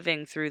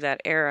living through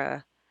that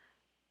era,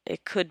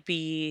 it could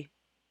be.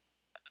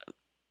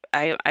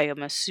 I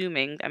am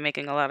assuming I'm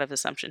making a lot of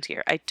assumptions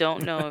here. I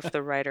don't know if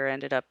the writer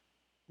ended up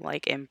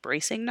like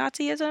embracing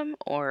Nazism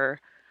or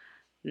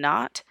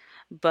not,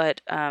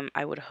 but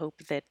I would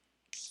hope that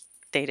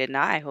they did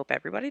not. I hope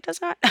everybody does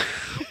not.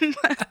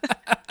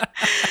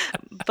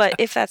 But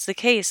if that's the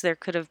case, there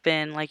could have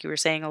been, like you were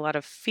saying, a lot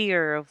of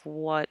fear of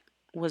what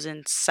was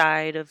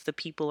inside of the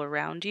people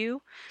around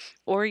you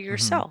or Hmm.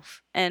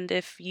 yourself. And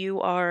if you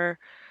are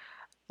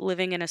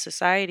living in a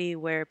society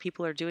where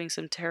people are doing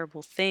some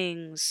terrible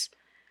things,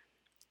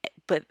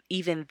 but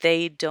even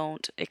they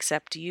don't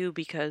accept you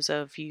because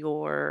of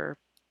your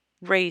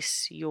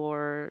race,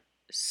 your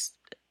s-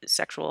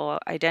 sexual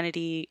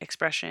identity,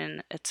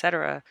 expression,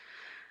 etc.,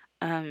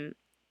 um,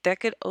 that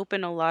could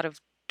open a lot of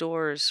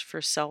doors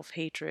for self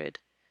hatred.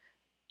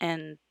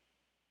 And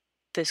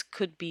this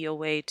could be a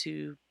way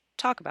to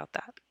talk about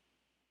that.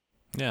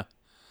 Yeah.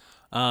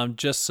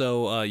 Just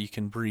so you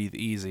can breathe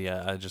easy,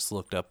 I just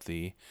looked up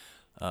the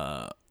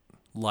uh,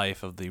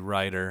 life of the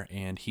writer,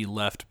 and he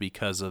left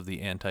because of the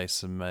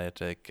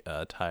anti-Semitic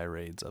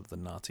tirades of the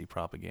Nazi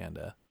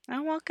propaganda.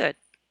 Oh, well, good.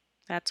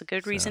 That's a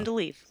good reason So, to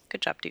leave.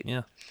 Good job, dude.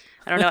 yeah,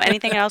 I don't know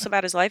anything else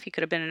about his life. He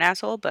could have been an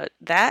asshole, but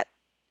that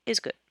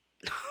is good.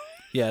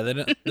 yeah. They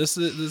don't, this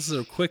is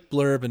a quick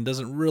blurb and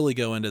doesn't really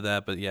go into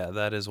that, but yeah,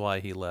 that is why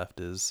he left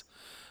is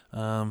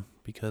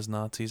because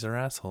Nazis are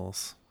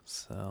assholes.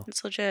 So,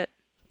 It's legit.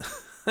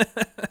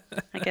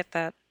 I get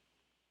that.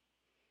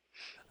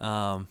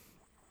 um,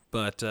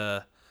 but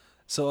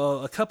so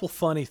a couple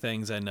funny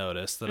things I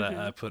noticed that Hmm.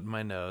 I put in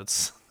my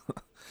notes.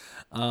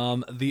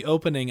 The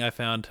opening I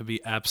found to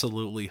be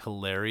absolutely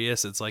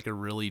hilarious. It's like a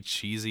really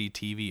cheesy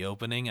TV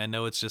opening. I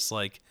know it's just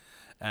like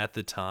at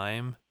the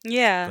time,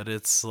 Yeah. but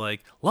it's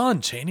like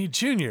Lon Chaney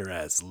Jr.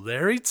 as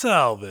Larry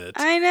Talbot,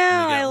 I know.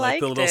 and they I got like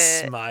the liked little it.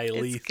 It's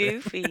smiley thing.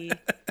 goofy.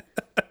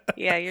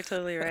 Yeah, you're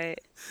totally right.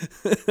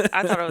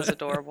 I thought it was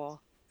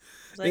adorable.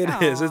 I was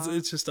like, It is. It's "Aw,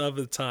 it's just of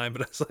the time,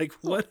 but I was like,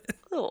 little what?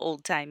 little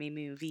old timey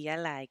movie. I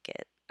like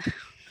it."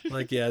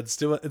 Like, yeah, it's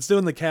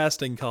doing the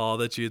casting call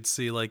that you'd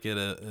see like at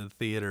a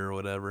theater or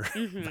whatever.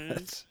 Hmm.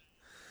 But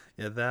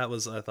yeah, that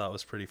was I thought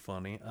was pretty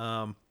funny.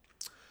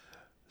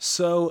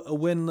 So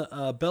when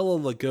Bela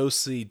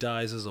Lugosi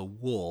dies as a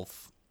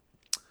wolf,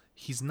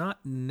 he's not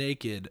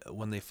naked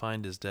when they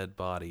find his dead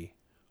body.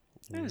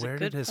 That was a Where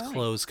did good his point.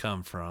 clothes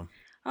come from?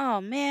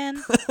 Oh man,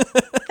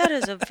 that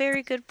is a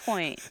very good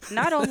point.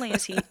 Not only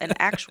is he an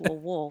actual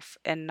wolf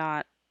and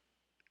not,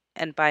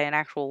 and by an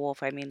actual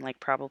wolf I mean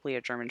like probably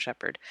a German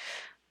Shepherd,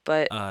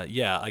 but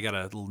Yeah, I got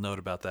a little note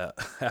about that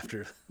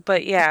after.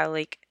 yeah,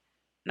 like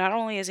not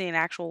only is he an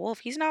actual wolf,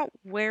 he's not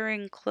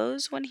wearing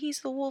clothes when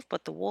he's the wolf,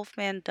 but the wolf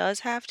man does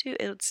have to.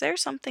 Is there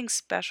something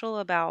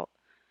special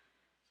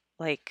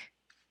like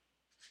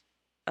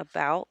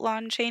about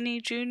Lon Chaney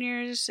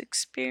Jr.'s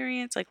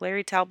experience, like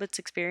Larry Talbot's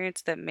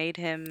experience that made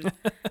him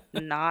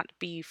not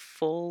be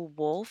full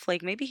wolf?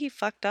 Like maybe he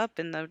fucked up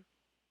in the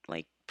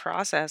like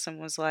process and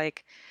was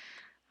like,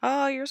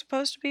 "Oh, you're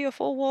supposed to be a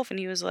full wolf," and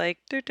he was like,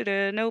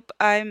 "Duh, nope,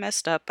 I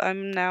messed up.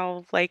 I'm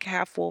now like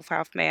half wolf,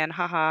 half man.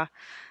 Haha."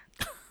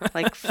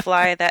 Like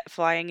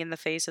flying in the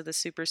face of the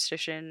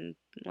superstition,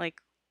 like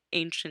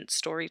ancient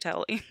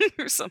storytelling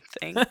or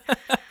something.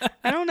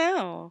 I don't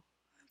know.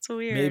 It's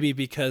weird. Maybe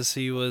because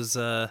he was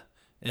an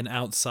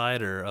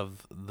outsider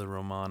of the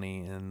Romani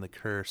and the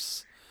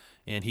curse,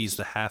 and he's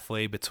the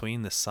halfway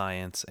between the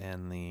science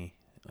and the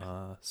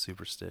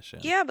superstition.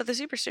 Yeah, but the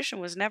superstition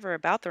was never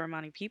about the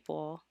Romani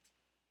people.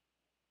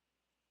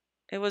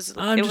 I'm It was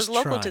just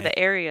local to trying. the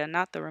area,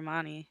 not the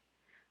Romani.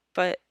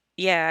 But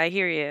yeah, I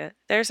hear you.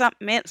 There's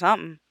something meant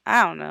something.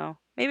 I don't know.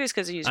 Maybe it's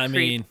because he was a I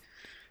creep.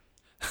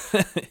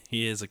 mean,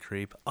 he is a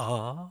creep.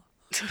 Ah.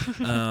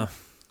 Uh,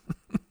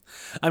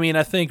 I mean,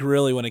 I think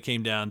really when it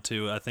came down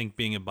to, I think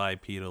being a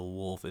bipedal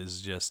wolf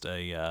is just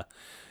a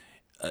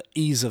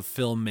ease of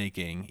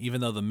filmmaking.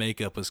 Even though the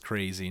makeup was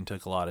crazy and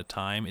took a lot of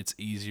time, it's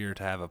easier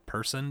to have a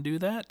person do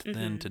that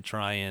than Hmm. to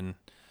try and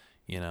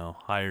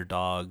hire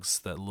dogs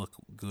that look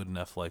good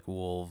enough like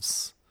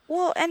wolves.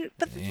 Well, and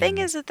but the thing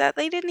And is that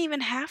they didn't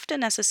even have to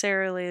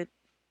necessarily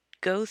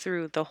go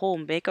through the whole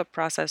makeup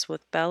process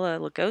with Bella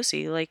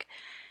Lugosi. Like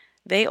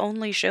they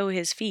only show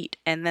his feet,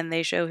 and then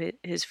they show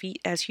his feet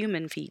as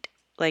human feet.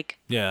 Like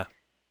yeah,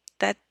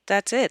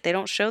 that's it. They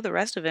don't show the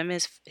rest of him.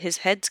 His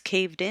head's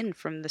caved in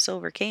from the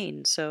silver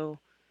cane. So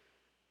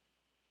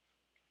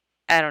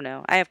I don't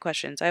know. I have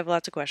questions. I have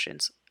lots of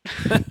questions.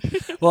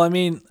 well, I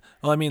mean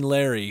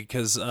Larry,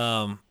 because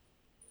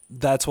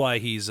that's why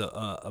he's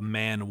a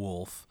man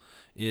wolf.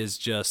 Is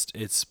just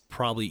it's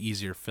probably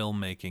easier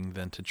filmmaking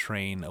than to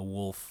train a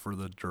wolf for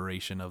the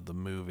duration of the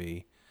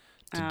movie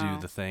to do Oh,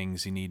 the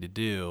things you need to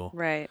do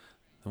right.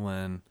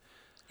 when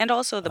And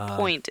also the uh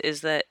point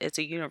is that it's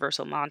a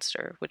universal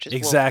monster, which is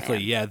exactly,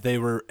 Wolfman. yeah, they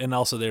were, and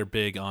also they're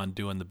big on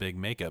doing the big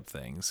makeup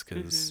things Hmm.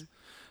 because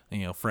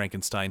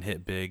Frankenstein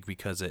hit big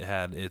because it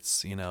had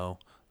its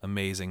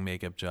amazing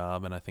makeup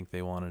job, and I think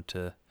they wanted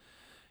to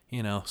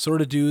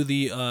sort of do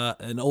the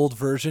an old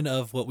version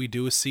of what we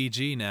do with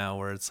CG now,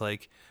 where it's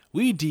like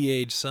we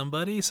de-age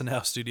somebody, so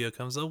now studio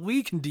comes up,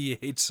 we can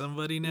de-age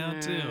somebody now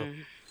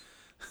too.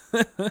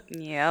 Mm,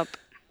 yep.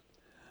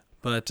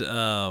 But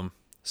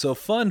so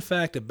fun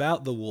fact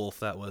about the wolf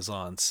that was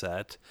on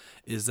set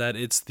is that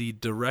it's the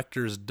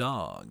director's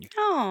dog,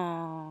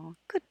 Oh,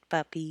 good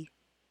puppy.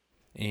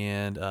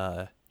 and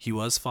he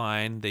was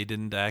fine. They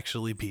didn't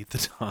actually beat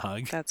the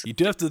dog. That's You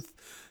do have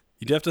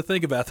to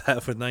think about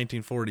that with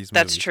 1940s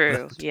that's movies,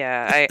 true. but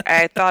Yeah,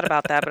 I thought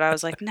about that, but I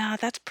was like, nah,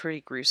 that's pretty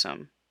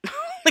gruesome.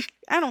 Like,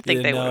 I don't think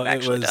yeah, they would no, have it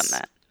actually done was.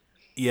 that.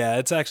 Yeah,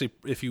 it's actually,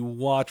 if you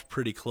watch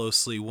pretty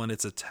closely when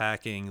it's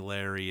attacking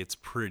Larry, it's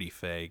pretty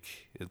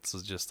fake. It's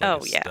just like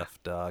a Oh yeah.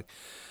 stuffed dog.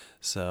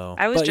 So,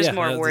 I was but just yeah,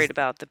 more worried that's,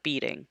 about the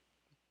beating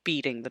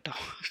the dog.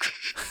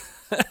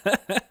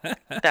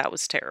 That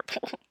was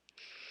terrible.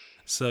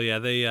 so yeah,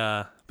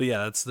 but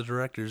yeah, that's the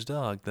director's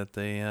dog that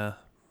they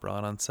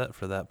brought on set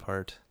for that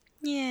part.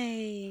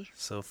 Yay.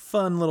 So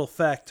fun little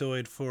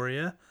factoid for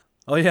you.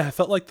 Oh yeah, I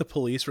felt like the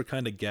police were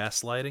kind of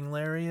gaslighting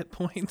Larry at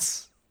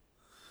points.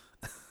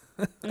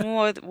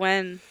 What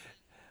when?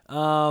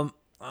 I'm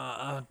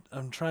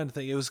trying to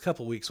think. It was a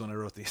couple weeks when I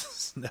wrote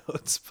these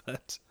notes,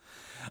 but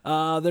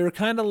they were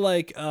kind of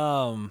like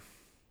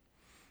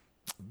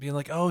being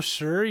like, "Oh,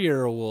 sure,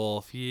 you're a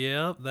wolf.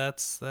 Yep,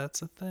 that's a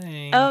Oh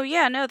thing."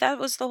 yeah, no, that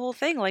was the whole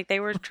thing. Like they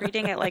were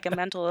treating it like a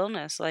mental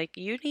illness. Like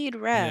you need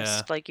Yeah,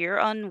 rest. Like you're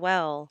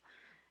unwell.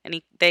 And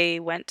they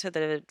went to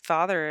the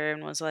father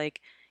and was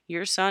like,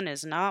 "Your son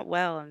is not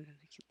well." And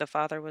the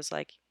father was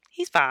like,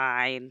 "He's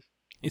fine.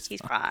 he's He's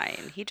fine.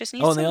 fine. He just Oh,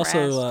 needs and they some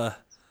also rest."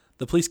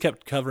 the police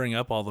kept covering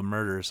up all the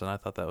murders, and I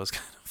thought that was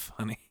kind of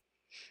funny.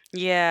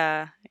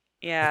 Yeah. Like,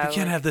 we Yeah,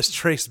 can't have like this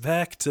traced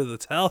back to the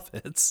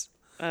Talbots.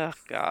 oh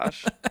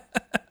gosh.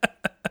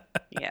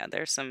 Yeah,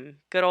 there's some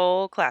good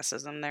old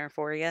classism there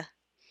for you.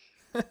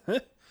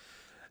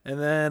 And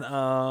then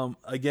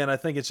again, I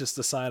think it's just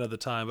a sign of the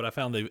time, but I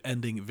found the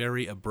ending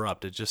very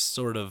abrupt. It just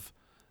sort of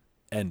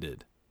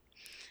ended.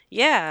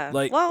 Yeah.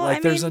 Like Well, I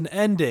like there's mean, an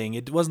ending.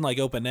 It wasn't like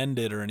open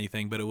ended or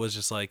anything, but it was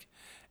just like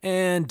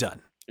and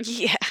done.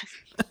 yeah.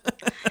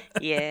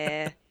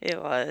 Yeah, it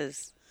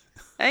was.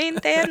 I mean,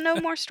 they had no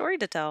more story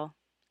to tell.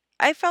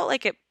 I felt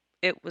like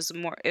it was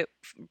more it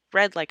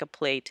read like a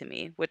play to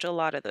me, which a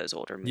lot of those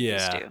older movies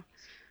Yeah. do,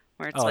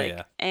 where it's Oh like,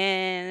 yeah.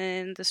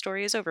 and the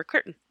story is over.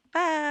 Curtain.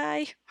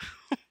 Bye.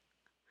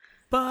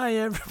 Bye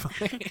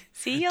everybody.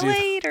 See you do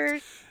later.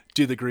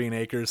 do the Green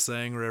Acres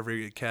thing where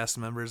every cast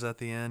members at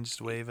the end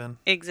just waving during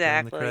the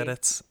Exactly.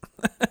 credits.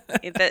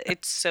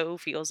 It so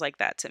feels like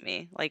that to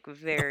me, like A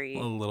very,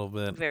 little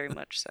bit. very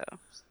much so.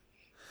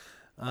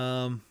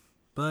 Um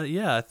but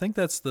yeah, I think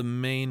that's the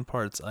main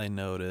parts I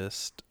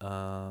noticed.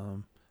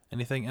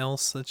 Anything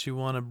else that you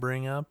want to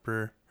bring up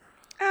or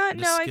No,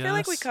 I feel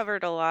like we discuss?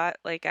 covered a lot.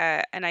 Like,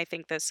 and I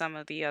think that some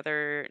of the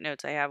other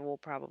notes I have will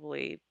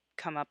probably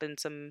come up in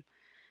some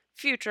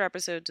future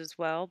episodes as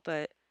well.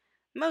 But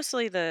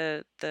mostly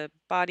the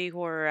body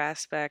horror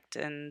aspect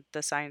and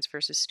the science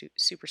versus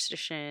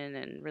superstition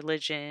and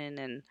religion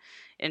and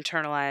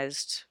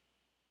internalized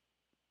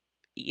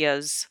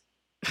yes.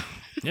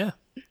 Yeah.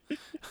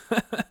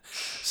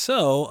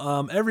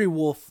 So, every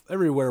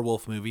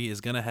werewolf movie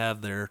is gonna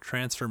have their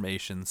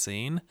transformation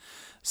scene.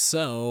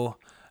 So,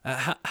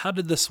 how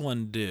did this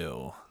one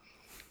do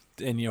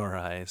in your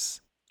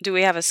eyes? Do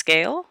we have a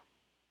scale?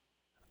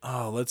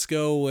 Oh, let's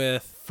go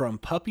with from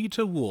puppy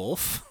to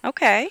wolf.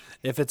 Okay.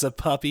 If it's a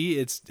puppy,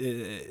 it's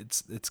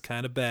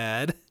kind of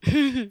bad.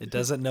 It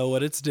doesn't know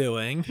what it's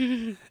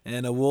doing,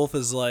 and a wolf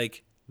is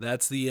like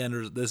that's the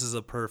end. This is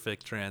a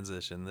perfect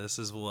transition. This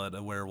is what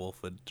a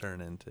werewolf would turn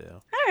into.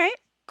 All right,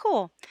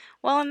 cool.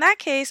 Well, in that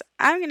case,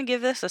 I'm going to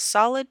give this a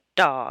solid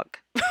dog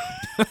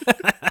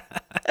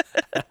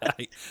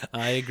I,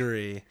 I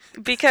agree.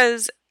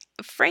 because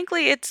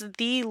frankly, it's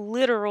the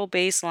literal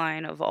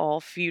baseline of all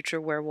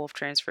future werewolf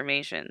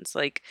transformations.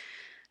 Like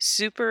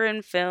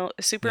Yeah,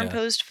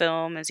 superimposed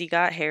film as he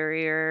got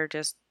hairier,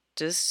 just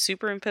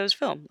superimposed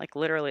film. Like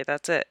literally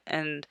that's it.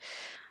 And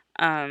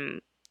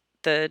um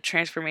the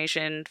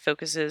transformation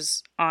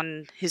focuses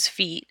on his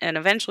feet and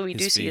eventually we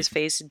his do see his feet.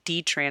 face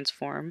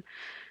de-transform,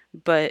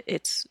 but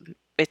it's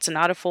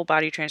not a full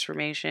body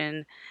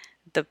transformation.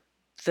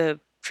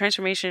 The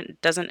transformation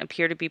doesn't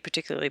appear to be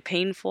particularly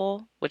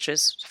painful, which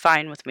is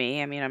fine with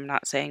me. I mean, I'm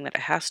not saying that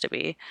it has to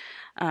be.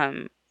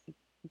 Um,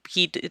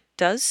 it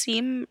does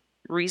seem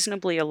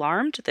reasonably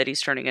alarmed that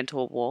he's turning into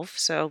a wolf,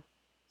 so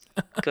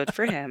good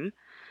for him.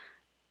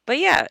 But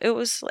yeah, it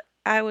was,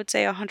 I would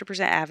say, 100%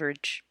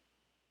 average.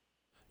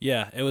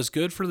 Yeah, it was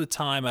good for the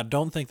time. I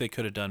don't think they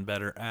could have done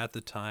better at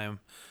the time.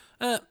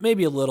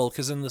 Maybe a little,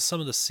 because in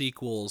some of the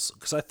sequels,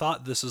 because I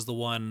thought this is the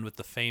one with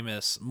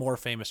the more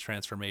famous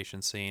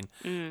transformation scene,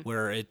 Mm,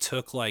 where it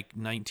took like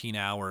 19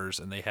 hours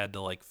and they had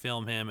to like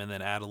film him and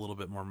then add a little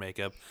bit more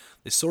makeup.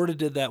 They sort of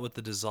did that with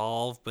the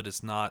dissolve, but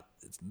it's not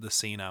the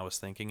scene I was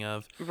thinking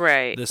of.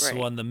 right, This right.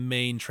 one, the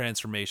main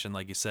transformation,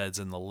 like you said, is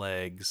in the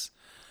legs.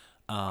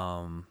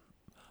 Um,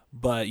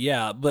 but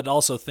yeah, but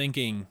also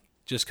thinking,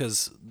 just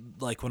because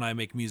like when I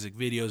make music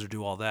videos or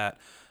do all that,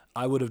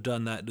 I would have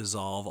done that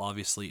dissolve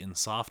obviously in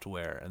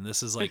software, and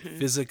this is like Hmm.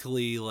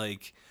 physically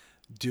like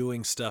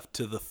doing stuff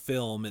to the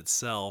film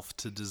itself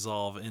to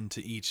dissolve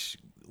into each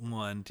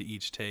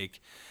take.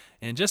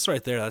 And just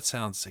right there, that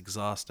sounds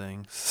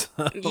exhausting. So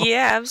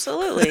Yeah,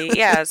 absolutely.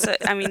 Yeah, so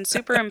I mean,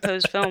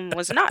 superimposed film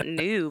was not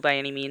new by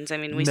any means. I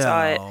mean, we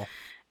saw it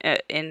no.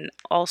 in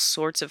all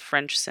sorts of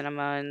French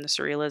cinema in the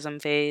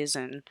Surrealism phase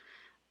and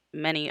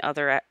many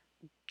other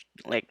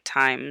like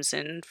times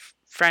in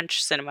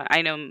French cinema.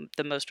 I know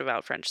the most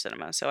about French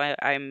cinema, so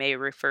I may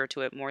refer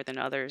to it more than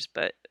others,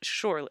 but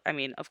sure, I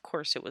mean, of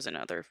course it was in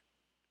other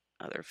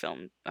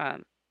film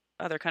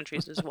other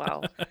countries as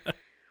well.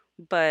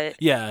 But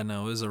Yeah,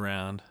 no, it was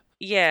around.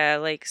 yeah,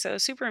 like so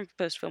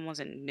superimposed film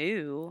wasn't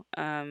new,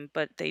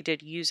 but they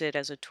did use it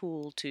as a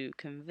tool to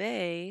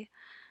convey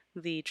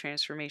the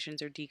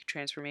transformations or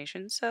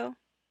detransformations. So,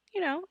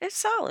 it's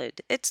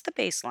solid. It's the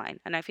baseline,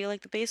 and I feel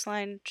like the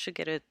baseline should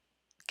get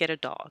a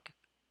dog.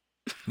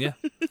 Yeah.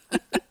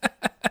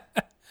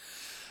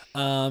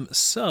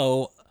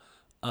 So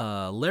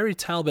Larry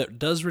Talbot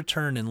does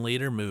return in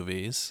later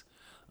movies.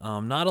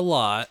 Not a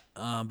lot,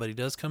 but he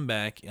does come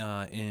back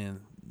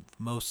in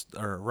most,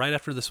 or right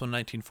after this one,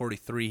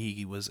 1943.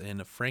 He was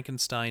in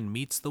Frankenstein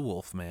Meets the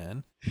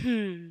Wolfman,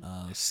 Hmm.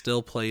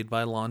 still played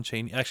by Lon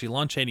Chaney. Actually,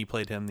 Lon Chaney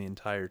played him the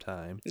entire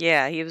time.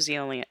 Yeah, he was the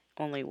only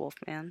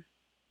Wolfman.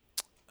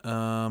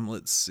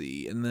 Let's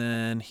see, and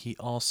then he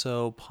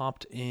also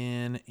popped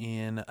in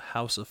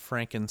House of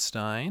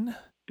Frankenstein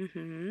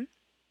Mm-hmm.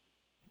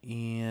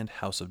 and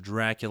House of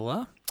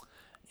Dracula.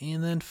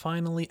 And then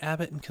finally,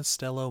 Abbott and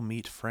Costello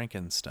meet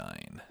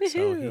Frankenstein.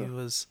 So he Woohoo.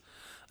 was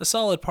a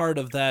solid part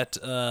of that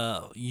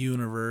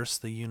universe,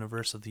 the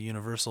universe of the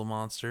Universal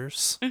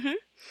monsters. Mm-hmm.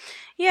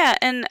 Yeah,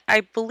 and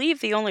I believe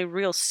the only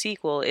real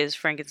sequel is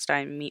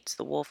Frankenstein meets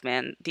the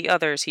Wolfman. The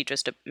others, he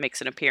just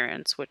makes an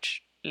appearance,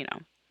 which is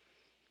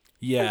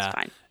Yeah,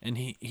 fine. and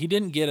he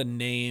didn't get a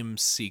name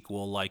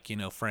sequel like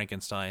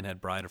Frankenstein had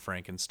Bride of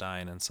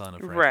Frankenstein and Son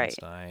of Right.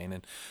 Frankenstein,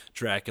 and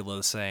Dracula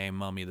the same,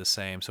 Mummy the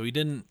same. So he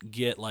didn't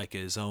get like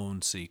his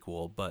own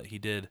sequel, but he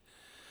did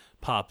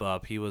pop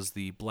up. He was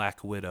the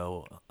Black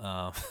Widow.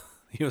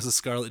 He was the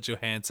Scarlett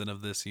Johansson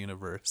of this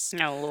universe.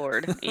 Oh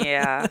Lord.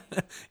 Yeah.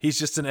 He's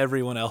just in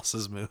everyone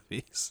else's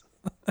movies.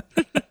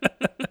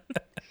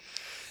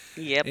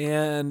 Yep.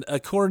 And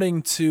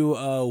according to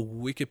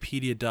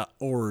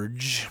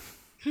Wikipedia.org,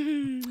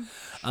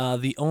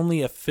 the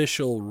only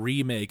official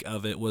remake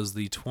of it was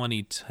the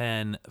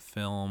 2010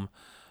 film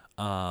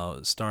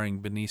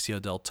starring Benicio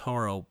del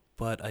Toro,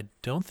 but I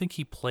don't think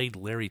he played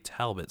Larry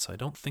Talbot, so I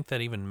don't think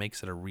that even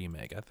makes it a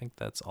remake. I think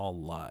that's all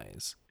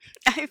lies.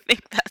 I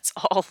think that's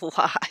all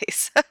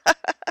lies.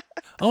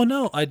 Oh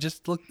no, I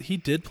just looked. He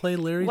did play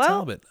Larry Well,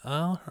 Talbot.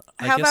 Oh,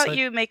 I how guess about I.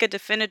 you make a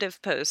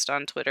definitive post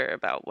on Twitter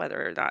about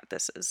whether or not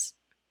this is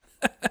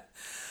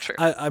true?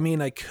 I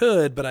mean, I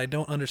could, but I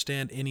don't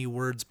understand any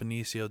words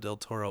Benicio del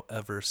Toro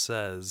ever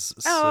says.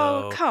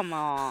 Oh, So come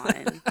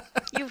on.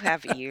 You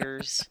have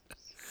ears.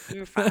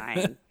 You're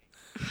fine.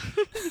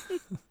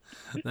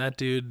 that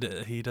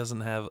dude, he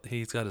doesn't have.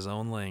 He's got his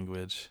own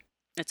language.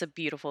 It's a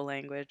beautiful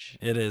language.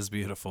 It is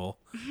beautiful,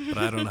 but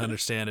I don't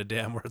understand a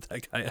damn word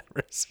that guy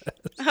ever says.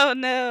 Oh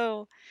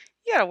no.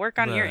 You gotta work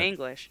on your But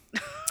English.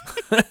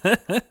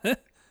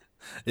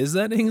 is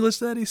that English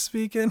that he's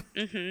speaking?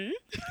 Mm-hmm.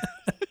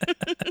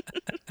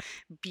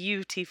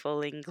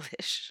 Beautiful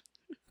English.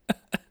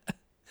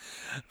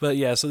 But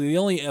yeah, so the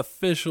only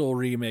official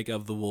remake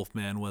of The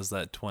Wolfman was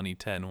that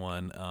 2010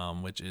 one,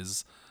 which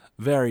is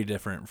very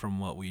different from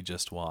what we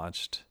just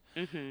watched.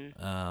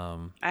 Mm-hmm.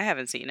 Um, I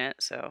haven't seen it,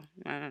 so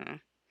I don't know.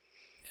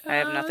 I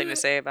have nothing to uh,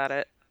 say about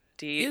it.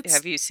 it's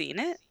Have you seen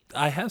it?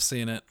 I have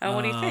seen it. Oh,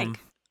 what do you think?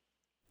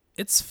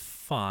 It's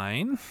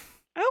fine.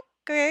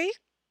 Okay,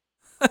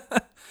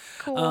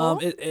 cool.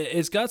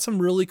 It's got some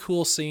really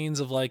cool scenes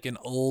of like an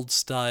old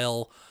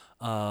style,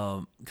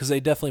 because they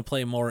definitely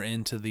play more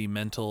into the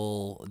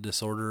mental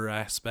disorder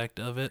aspect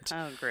of it.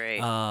 Oh, great.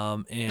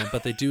 And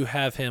but they do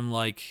have him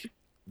like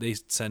they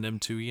send him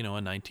to a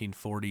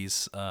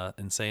 1940s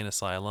insane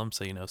asylum,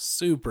 so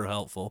super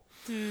helpful.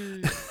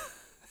 Hmm.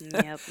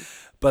 Yep.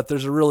 But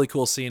there's a really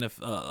cool scene of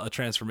a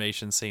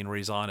transformation scene where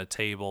he's on a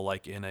table,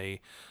 like in a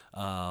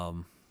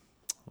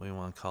what do you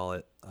want to call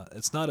it?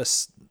 It's not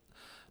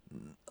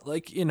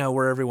like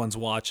where everyone's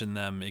watching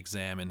them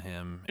examine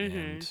him Mm-hmm.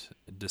 and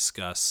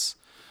discuss,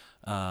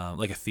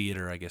 like a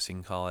theater, I guess you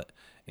can call it.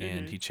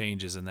 And Mm-hmm. he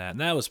changes in that,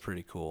 and that was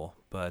pretty cool.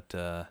 But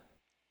Yeah.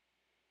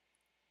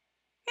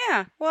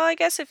 Well, I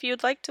guess if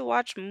you'd like to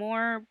watch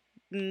more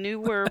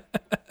newer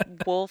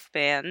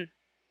Wolfman,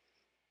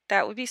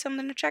 that would be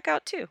something to check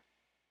out too.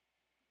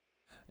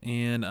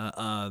 and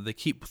they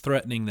keep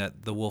threatening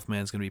that the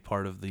Wolfman's going to be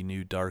part of the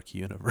new Dark That's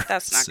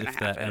Universe not going if to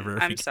that happen. ever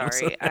I'm becomes a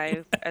sorry.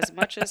 thing. As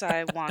much as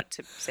I want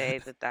to say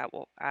that that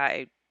will,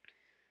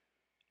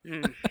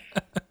 mm,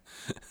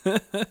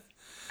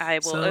 I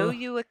will owe So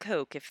you a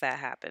Coke if that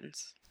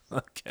happens.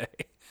 okay,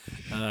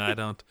 I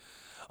don't.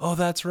 Oh,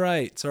 that's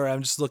right. Sorry,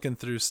 I'm just looking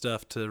through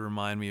stuff to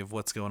remind me of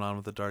what's going on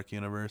with the Dark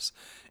Universe,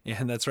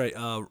 and that's right.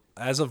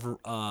 As of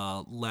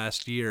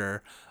last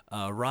year,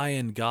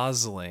 Ryan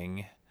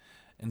Gosling,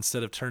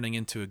 instead of turning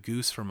into a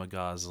goose from a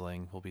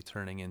Gosling, will be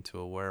turning into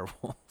a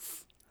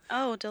werewolf.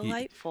 Oh, He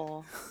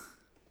delightful.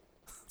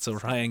 So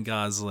Ryan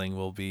Gosling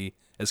will be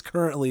as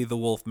currently the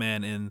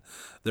Wolfman in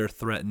their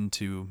threatened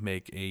to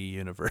make a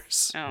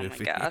universe Oh my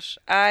movie. gosh.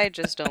 I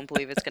just don't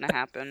believe it's going to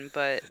happen,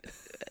 but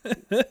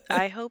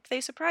I hope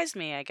they surprised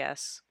me, I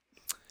guess.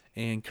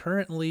 And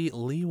currently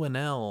Lee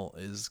Winnell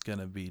is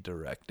gonna be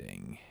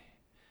directing.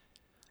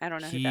 I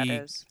don't know who that He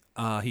is.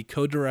 he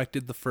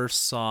co-directed the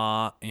first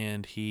Saw,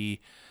 and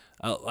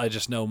I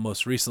just know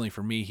most recently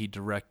for me he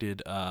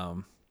directed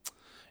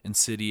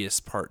Insidious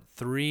Part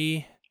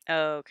 3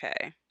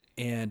 Okay.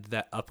 and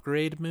that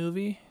Upgrade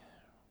movie.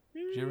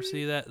 Did you ever Mm,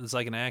 see that? It's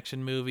like an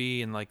action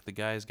movie, and like the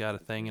guy's got a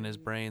thing in his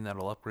mm. brain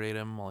that'll upgrade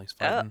him while he's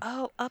fighting.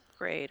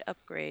 Upgrade,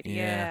 upgrade. Yeah.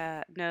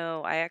 Yeah.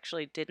 No, I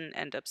actually didn't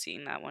end up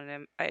seeing that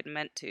one. I had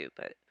meant to,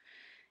 but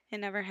it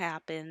never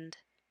happened.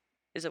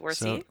 Is it worth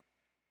So, seeing?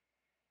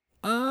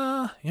 you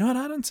know what?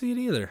 I didn't see it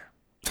either.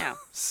 No.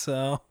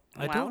 So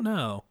I don't Well,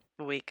 know.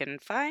 we can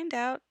find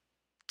out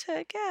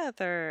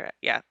together.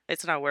 Yeah,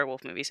 it's not a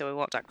werewolf movie, so we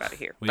won't talk about it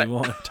here. We But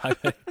won't type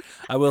it.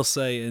 I will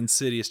say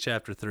Insidious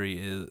Chapter 3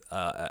 is,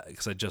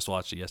 because I just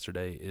watched it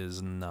yesterday,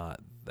 is not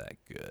that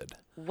good.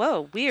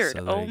 whoa, weird.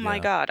 So there Oh you my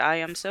go. God, I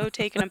am so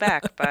taken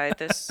aback by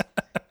this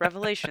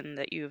revelation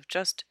that you've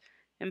just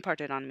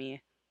imparted on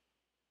me.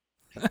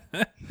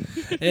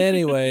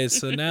 Anyways,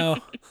 so now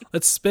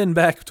let's spin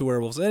back to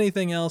werewolves.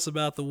 Anything else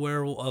about the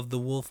werewolf of the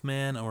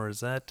Wolfman, or is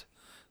that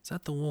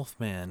the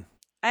Wolfman?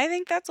 I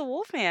think that's a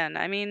Wolfman.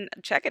 I mean,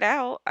 check it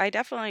out. I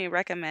definitely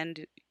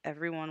recommend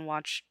everyone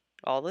watch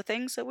all the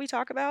things that we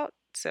talk about.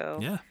 So,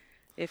 Yeah.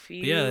 if But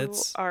yeah, you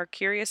it's are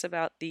curious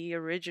about the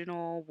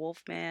original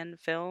Wolfman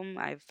film,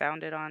 I've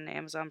found it on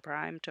Amazon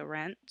Prime to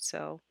rent.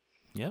 So,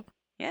 yep.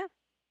 yeah.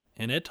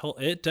 And it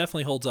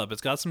definitely holds up.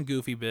 It's got some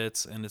goofy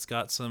bits and it's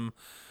got some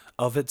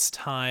of its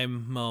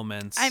time I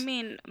moments,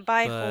 mean,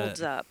 by but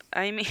holds up.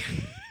 I mean,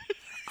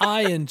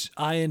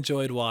 I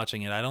enjoyed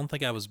watching it. I don't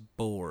think I was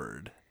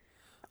bored.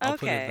 I'll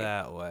put it okay.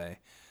 that way.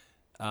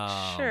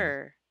 Um,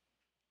 Sure.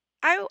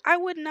 I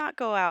would not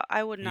go out.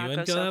 I would you not go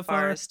wouldn't go so that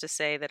far far? as to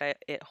say that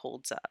it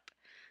holds up.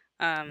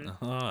 Um,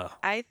 Oh.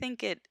 I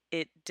think it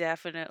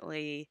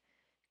definitely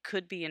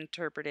could be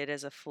interpreted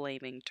as a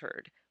flaming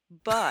turd.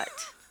 But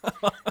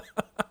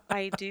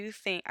I do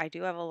think I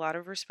do have a lot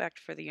of respect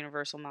for the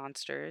Universal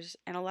monsters,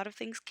 and a lot of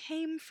things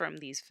came from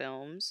these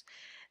films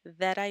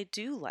that I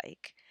do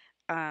like.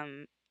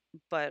 Um,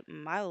 but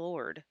my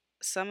lord,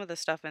 some of the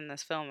stuff in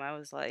this film, I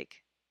was like,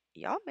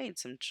 y'all made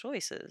some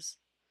choices.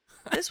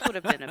 This would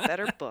have been a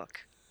better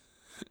book.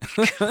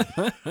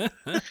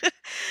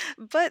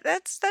 But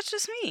that's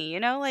just me,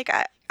 like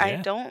I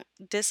Yeah. don't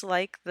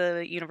dislike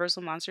the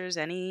Universal monsters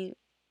any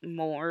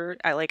more.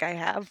 I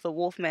have the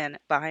Wolfman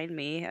behind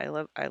me. I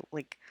love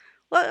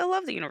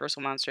the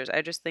Universal monsters.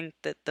 I just think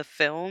that the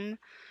film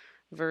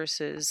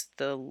versus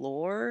the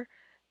lore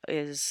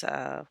is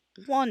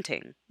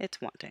wanting.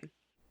 It's wanting.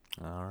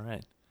 All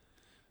right.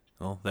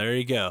 Well, there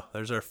you go.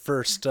 There's our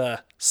first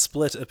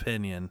split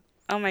opinion.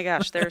 Oh my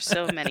gosh, there are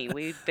so many.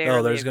 We Oh,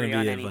 barely there's going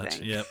agree to on be a bunch.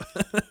 anything. Yep.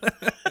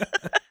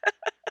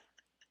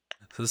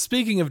 So,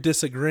 speaking of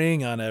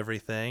disagreeing on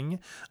everything,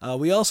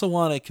 we also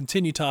want to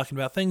continue talking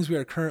about things we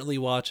are currently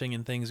watching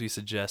and things we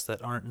suggest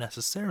that aren't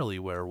necessarily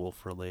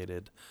werewolf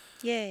related.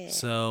 Yeah.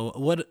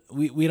 So,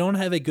 we don't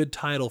have a good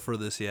title for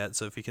this yet.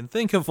 So, if you can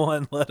think of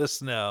one, let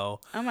us know.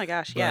 Oh my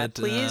gosh, yeah. But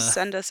Please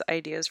send us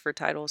ideas for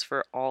titles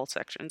for all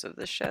sections of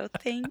this show.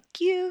 Thank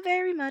you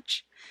very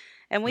much.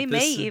 And we but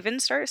may this, even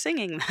start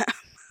singing them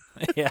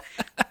yeah.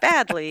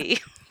 badly.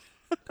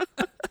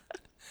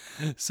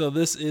 So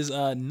this is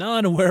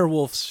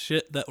non-werewolf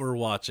shit that we're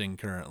watching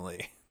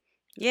currently.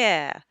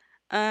 Yeah.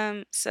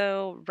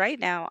 So right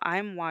now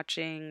I'm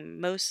watching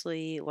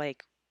mostly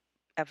like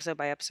episode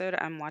by episode.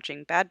 I'm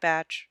watching Bad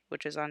Batch,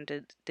 which is on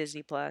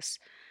Disney Plus,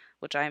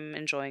 which I'm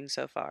enjoying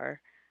so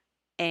far.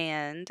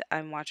 And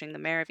I'm watching The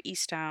Mayor of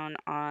Easttown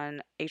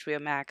on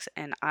HBO Max,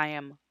 and I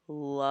am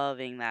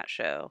loving that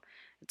show.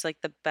 It's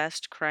like the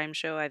best crime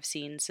show I've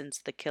seen since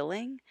The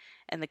Killing,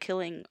 and The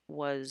Killing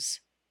was,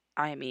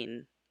 I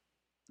mean,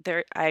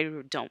 I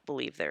don't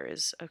believe there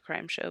is a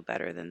crime show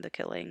better than The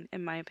Killing,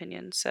 in my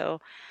opinion. So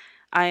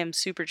I am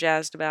super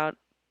jazzed about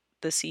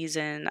the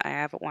season. I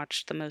haven't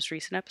watched the most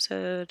recent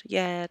episode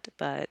yet,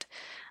 but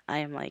I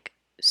am like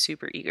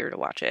super eager to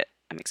watch it.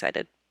 I'm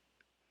excited.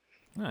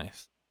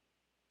 Nice.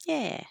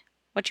 Yeah.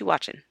 What you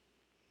watching?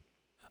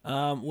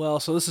 Well,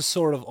 so this is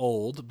sort of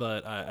old,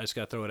 but I just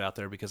got to throw it out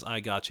there because I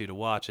got you to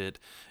watch it.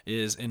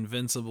 Is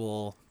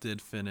Invincible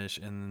did finish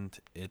and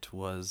it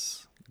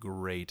was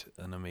great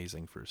and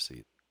amazing first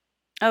season.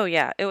 Oh,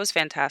 yeah, it was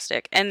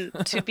fantastic. And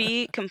to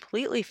be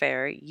completely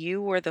fair,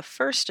 you were the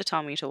first to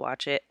tell me to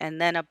watch it, and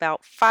then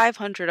about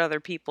 500 other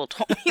people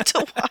told me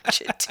to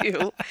watch it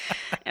too.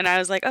 And I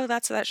was like, oh,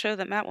 that's that show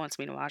that Matt wants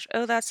me to watch.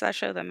 Oh, that's that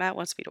show that Matt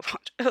wants me to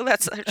watch. Oh,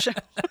 that's that show.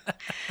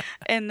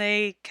 And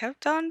they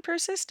kept on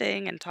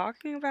persisting and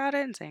talking about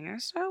it and saying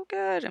it's so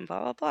good and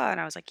blah, blah, blah.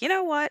 And I was like, you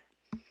know what?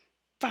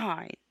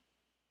 Fine.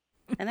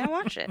 And then I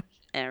watched it,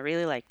 and I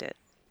really liked it.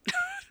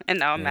 And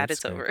now I'm Yeah, mad it's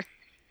it's great. over.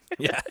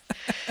 Yeah.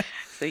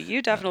 So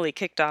you definitely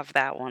kicked off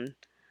that one.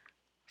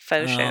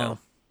 Faux show. Um,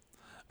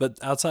 but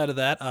outside of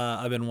that,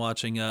 I've been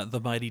watching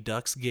the Mighty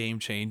Ducks Game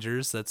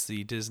Changers. That's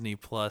the Disney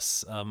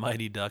Plus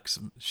Mighty Ducks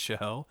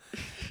show.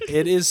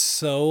 It is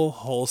so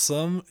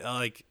wholesome.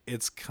 Like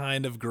it's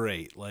kind of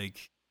great.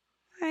 Like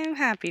I'm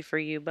happy for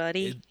you,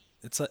 buddy.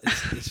 it,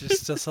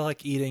 it's just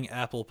like eating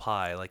apple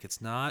pie. Like it's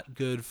not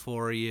good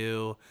for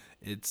you.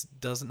 It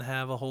doesn't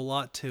have a whole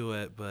lot to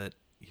it, but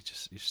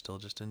you still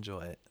just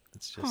enjoy it.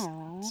 It's just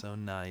Aw, so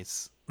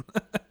nice.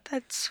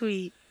 that's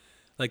sweet.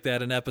 Like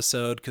that an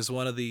episode because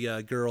one of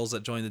the girls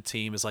that joined the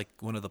team is like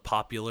one of the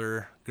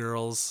popular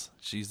girls.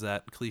 She's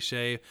that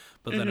cliche,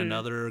 but then Mm-hmm.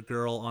 another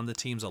girl on the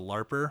team's a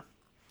larper,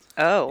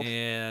 Oh.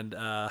 and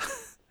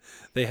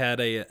they had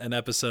an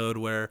episode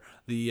where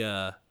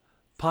the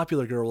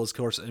popular girl was, of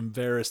course,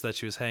 embarrassed that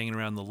she was hanging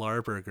around the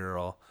larper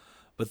girl.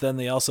 But then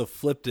they also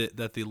flipped it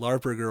that the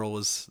larper girl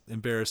was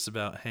embarrassed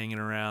about hanging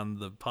around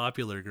the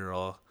popular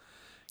girl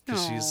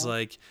because she's Oh.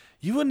 like,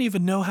 "You wouldn't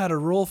even know how to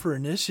roll for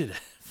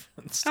initiative,"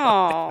 and stuff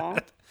like Oh.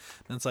 that.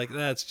 And it's like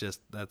that's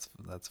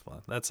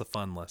fun. That's a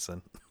fun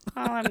lesson.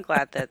 Well, I'm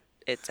glad that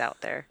it's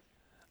out there.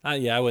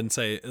 Yeah, I wouldn't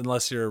say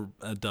unless you're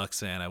a Ducks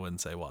fan, I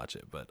wouldn't say watch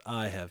it, but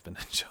I have been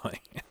enjoying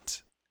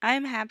it.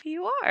 I'm happy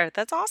you are.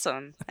 That's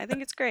awesome. I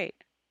think it's great.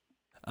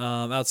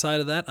 Outside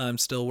of that, I'm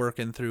still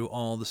working through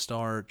all the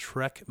Star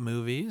Trek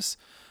movies.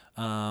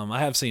 I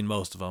have seen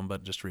most of them,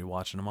 but just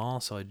rewatching them all.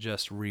 So I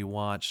just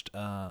rewatched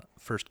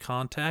First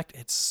Contact.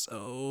 It's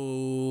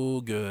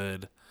so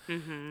good.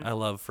 Mm-hmm. I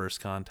love First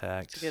It's a good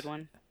Contact.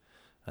 one.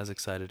 I was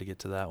excited to get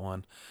to that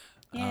one.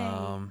 Yay.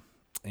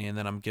 And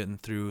then I'm getting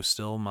through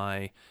still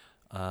my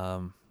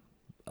um,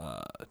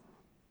 uh,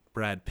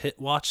 Brad Pitt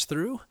watch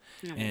through,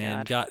 Oh my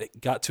and god.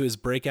 got to his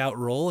breakout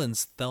role in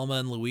Thelma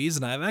and Louise.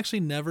 And I've actually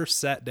never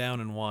sat down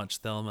and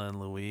watched Thelma and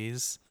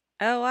Louise.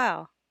 Oh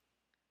wow.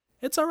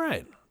 It's all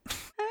right. All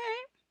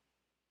right.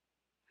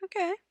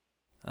 Okay.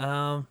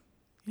 Um,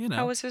 you How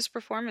know, was his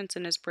performance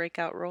in his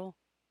breakout role?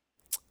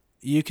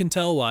 you can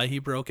tell why he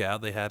broke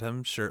out. They had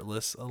him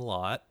shirtless a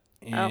lot,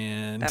 Oh,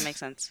 and that makes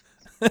sense.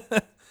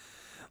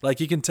 like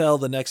you can tell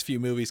the next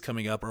few movies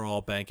coming up are all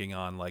banking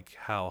on like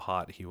how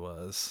hot he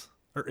was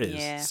or is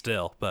Yeah.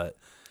 still, but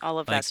All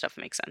of that like stuff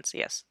makes sense.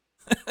 Yes.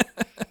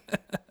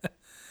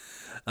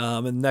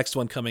 and the next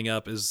one coming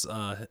up is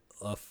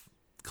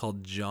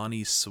called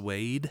Johnny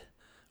Suede,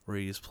 where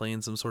he's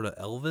playing some sort of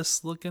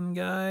Elvis looking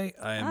guy.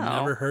 I have Oh,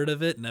 never heard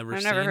of it, never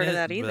I've never seen heard of it,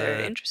 that either.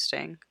 but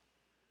Interesting.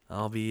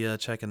 I'll be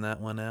checking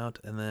that one out.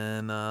 And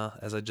then,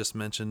 as I just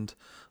mentioned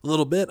a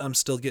little bit, I'm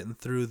still getting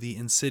through the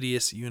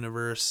Insidious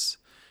universe.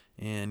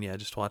 And yeah, I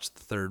just watched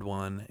the third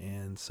one,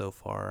 and so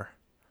far,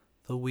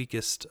 the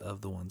weakest of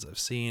the ones I've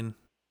seen.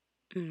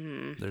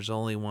 Mm. There's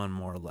only one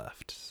more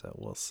left, so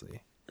we'll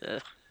see.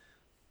 Ugh.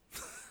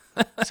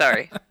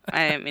 Sorry.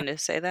 I didn't mean to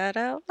say that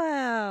out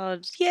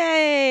loud.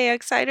 Yay!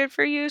 Excited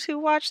for you to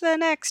watch the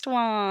next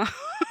one.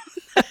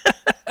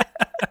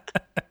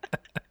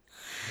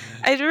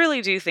 I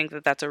really do think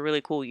that that's a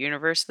really cool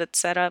universe that's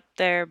set up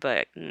there,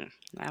 but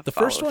that The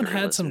first follow one through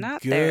had was some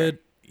not there. good,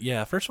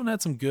 yeah, first one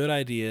had some good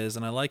ideas,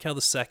 and I like how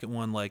the second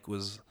one like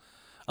was.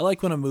 I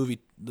like when a movie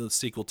the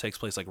sequel takes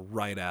place like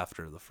right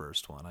after the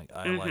first one.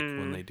 I like when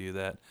Mm-hmm. they do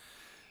that.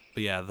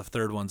 But yeah, the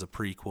third one's a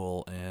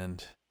prequel,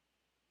 and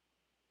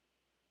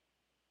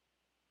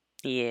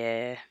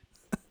Yeah.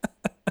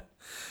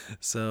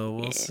 so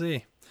we'll Yeah.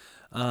 see.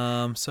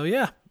 So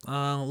yeah,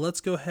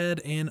 let's go ahead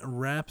and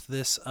wrap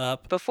this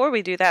up. Before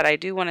we do that, I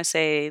do want to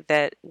say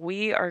that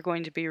we are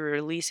going to be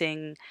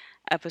releasing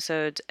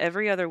episodes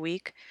every other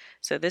week.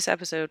 So this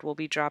episode will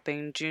be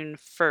dropping June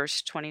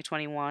 1st,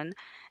 2021,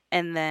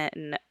 and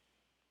then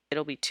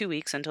it'll be 2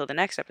 weeks until the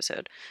next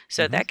episode.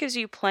 So Hmm. that gives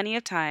you plenty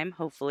of time,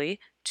 hopefully,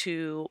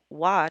 to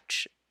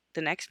watch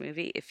the next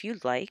movie if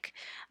you'd like.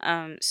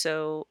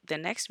 So the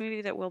next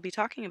movie that we'll be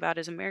talking about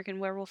is American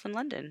Werewolf in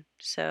London.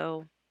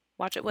 So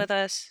watch it with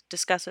us,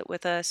 discuss it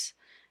with us,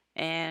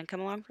 and come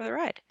along for the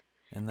ride.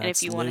 And And if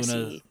that's you want to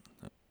Luna. see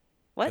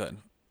what? Good.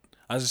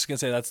 I was just gonna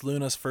say that's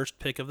Luna's first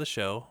pick of the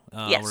show.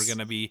 We're Yes.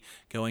 gonna be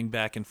going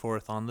back and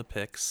forth on the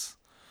picks,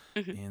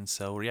 Hmm. and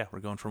so yeah, we're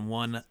going from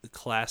one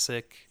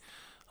classic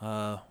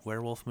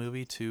werewolf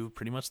movie to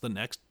pretty much the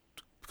next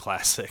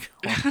classic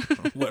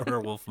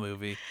werewolf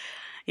movie.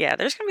 Yeah,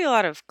 there's going to be a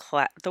lot of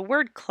the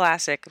word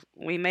classic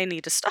we may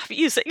need to stop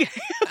using.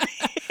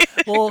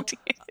 Well,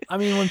 I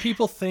mean, when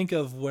people think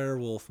of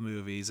werewolf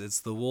movies, it's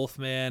The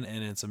Wolfman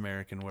and it's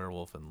American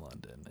Werewolf in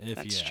London, if you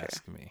That's true.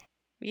 ask me.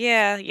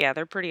 Yeah, yeah,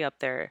 they're pretty up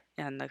there.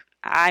 And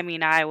I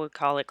mean, I would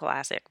call it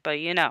classic,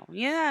 but yeah, no,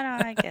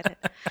 I get it.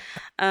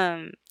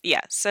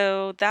 Yeah,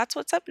 so that's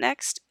what's up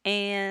next.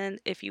 And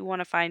if you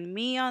want to find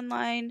me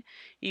online,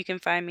 you can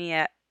find me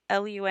at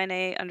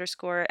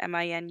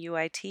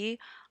LUNA_MINUIT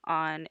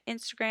on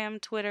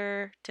Instagram,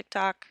 Twitter,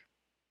 TikTok.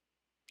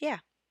 Yeah.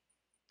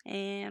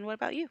 And what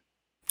about you?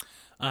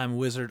 I'm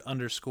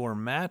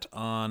wizard_Matt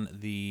on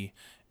the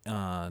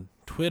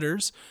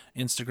Twitters.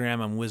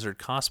 Instagram, I'm wizard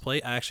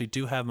cosplay. I actually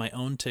do have my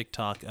own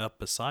TikTok up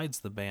besides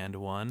the band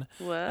one.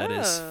 That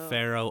is Whoa.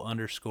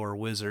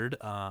 Pharaoh_wizard.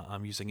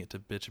 I'm using it to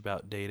bitch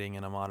about dating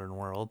in a modern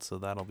world, so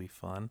that'll be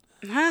fun.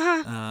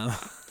 Uh,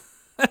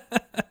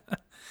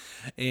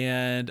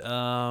 and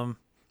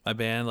my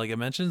band, like I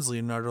mentioned, is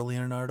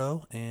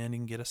Leonardo, and you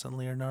can get us on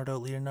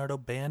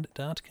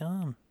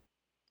leonardoband.com.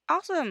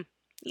 Awesome.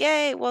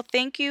 Yay. Well,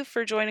 thank you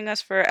for joining us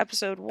for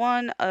episode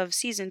 1 of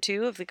season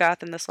 2 of The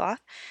Goth and the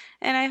Sloth.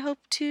 And I hope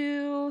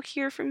to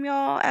hear from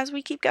y'all as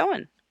we keep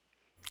going.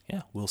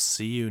 Yeah, we'll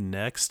see you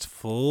next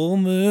full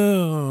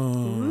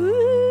moon.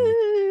 Woo!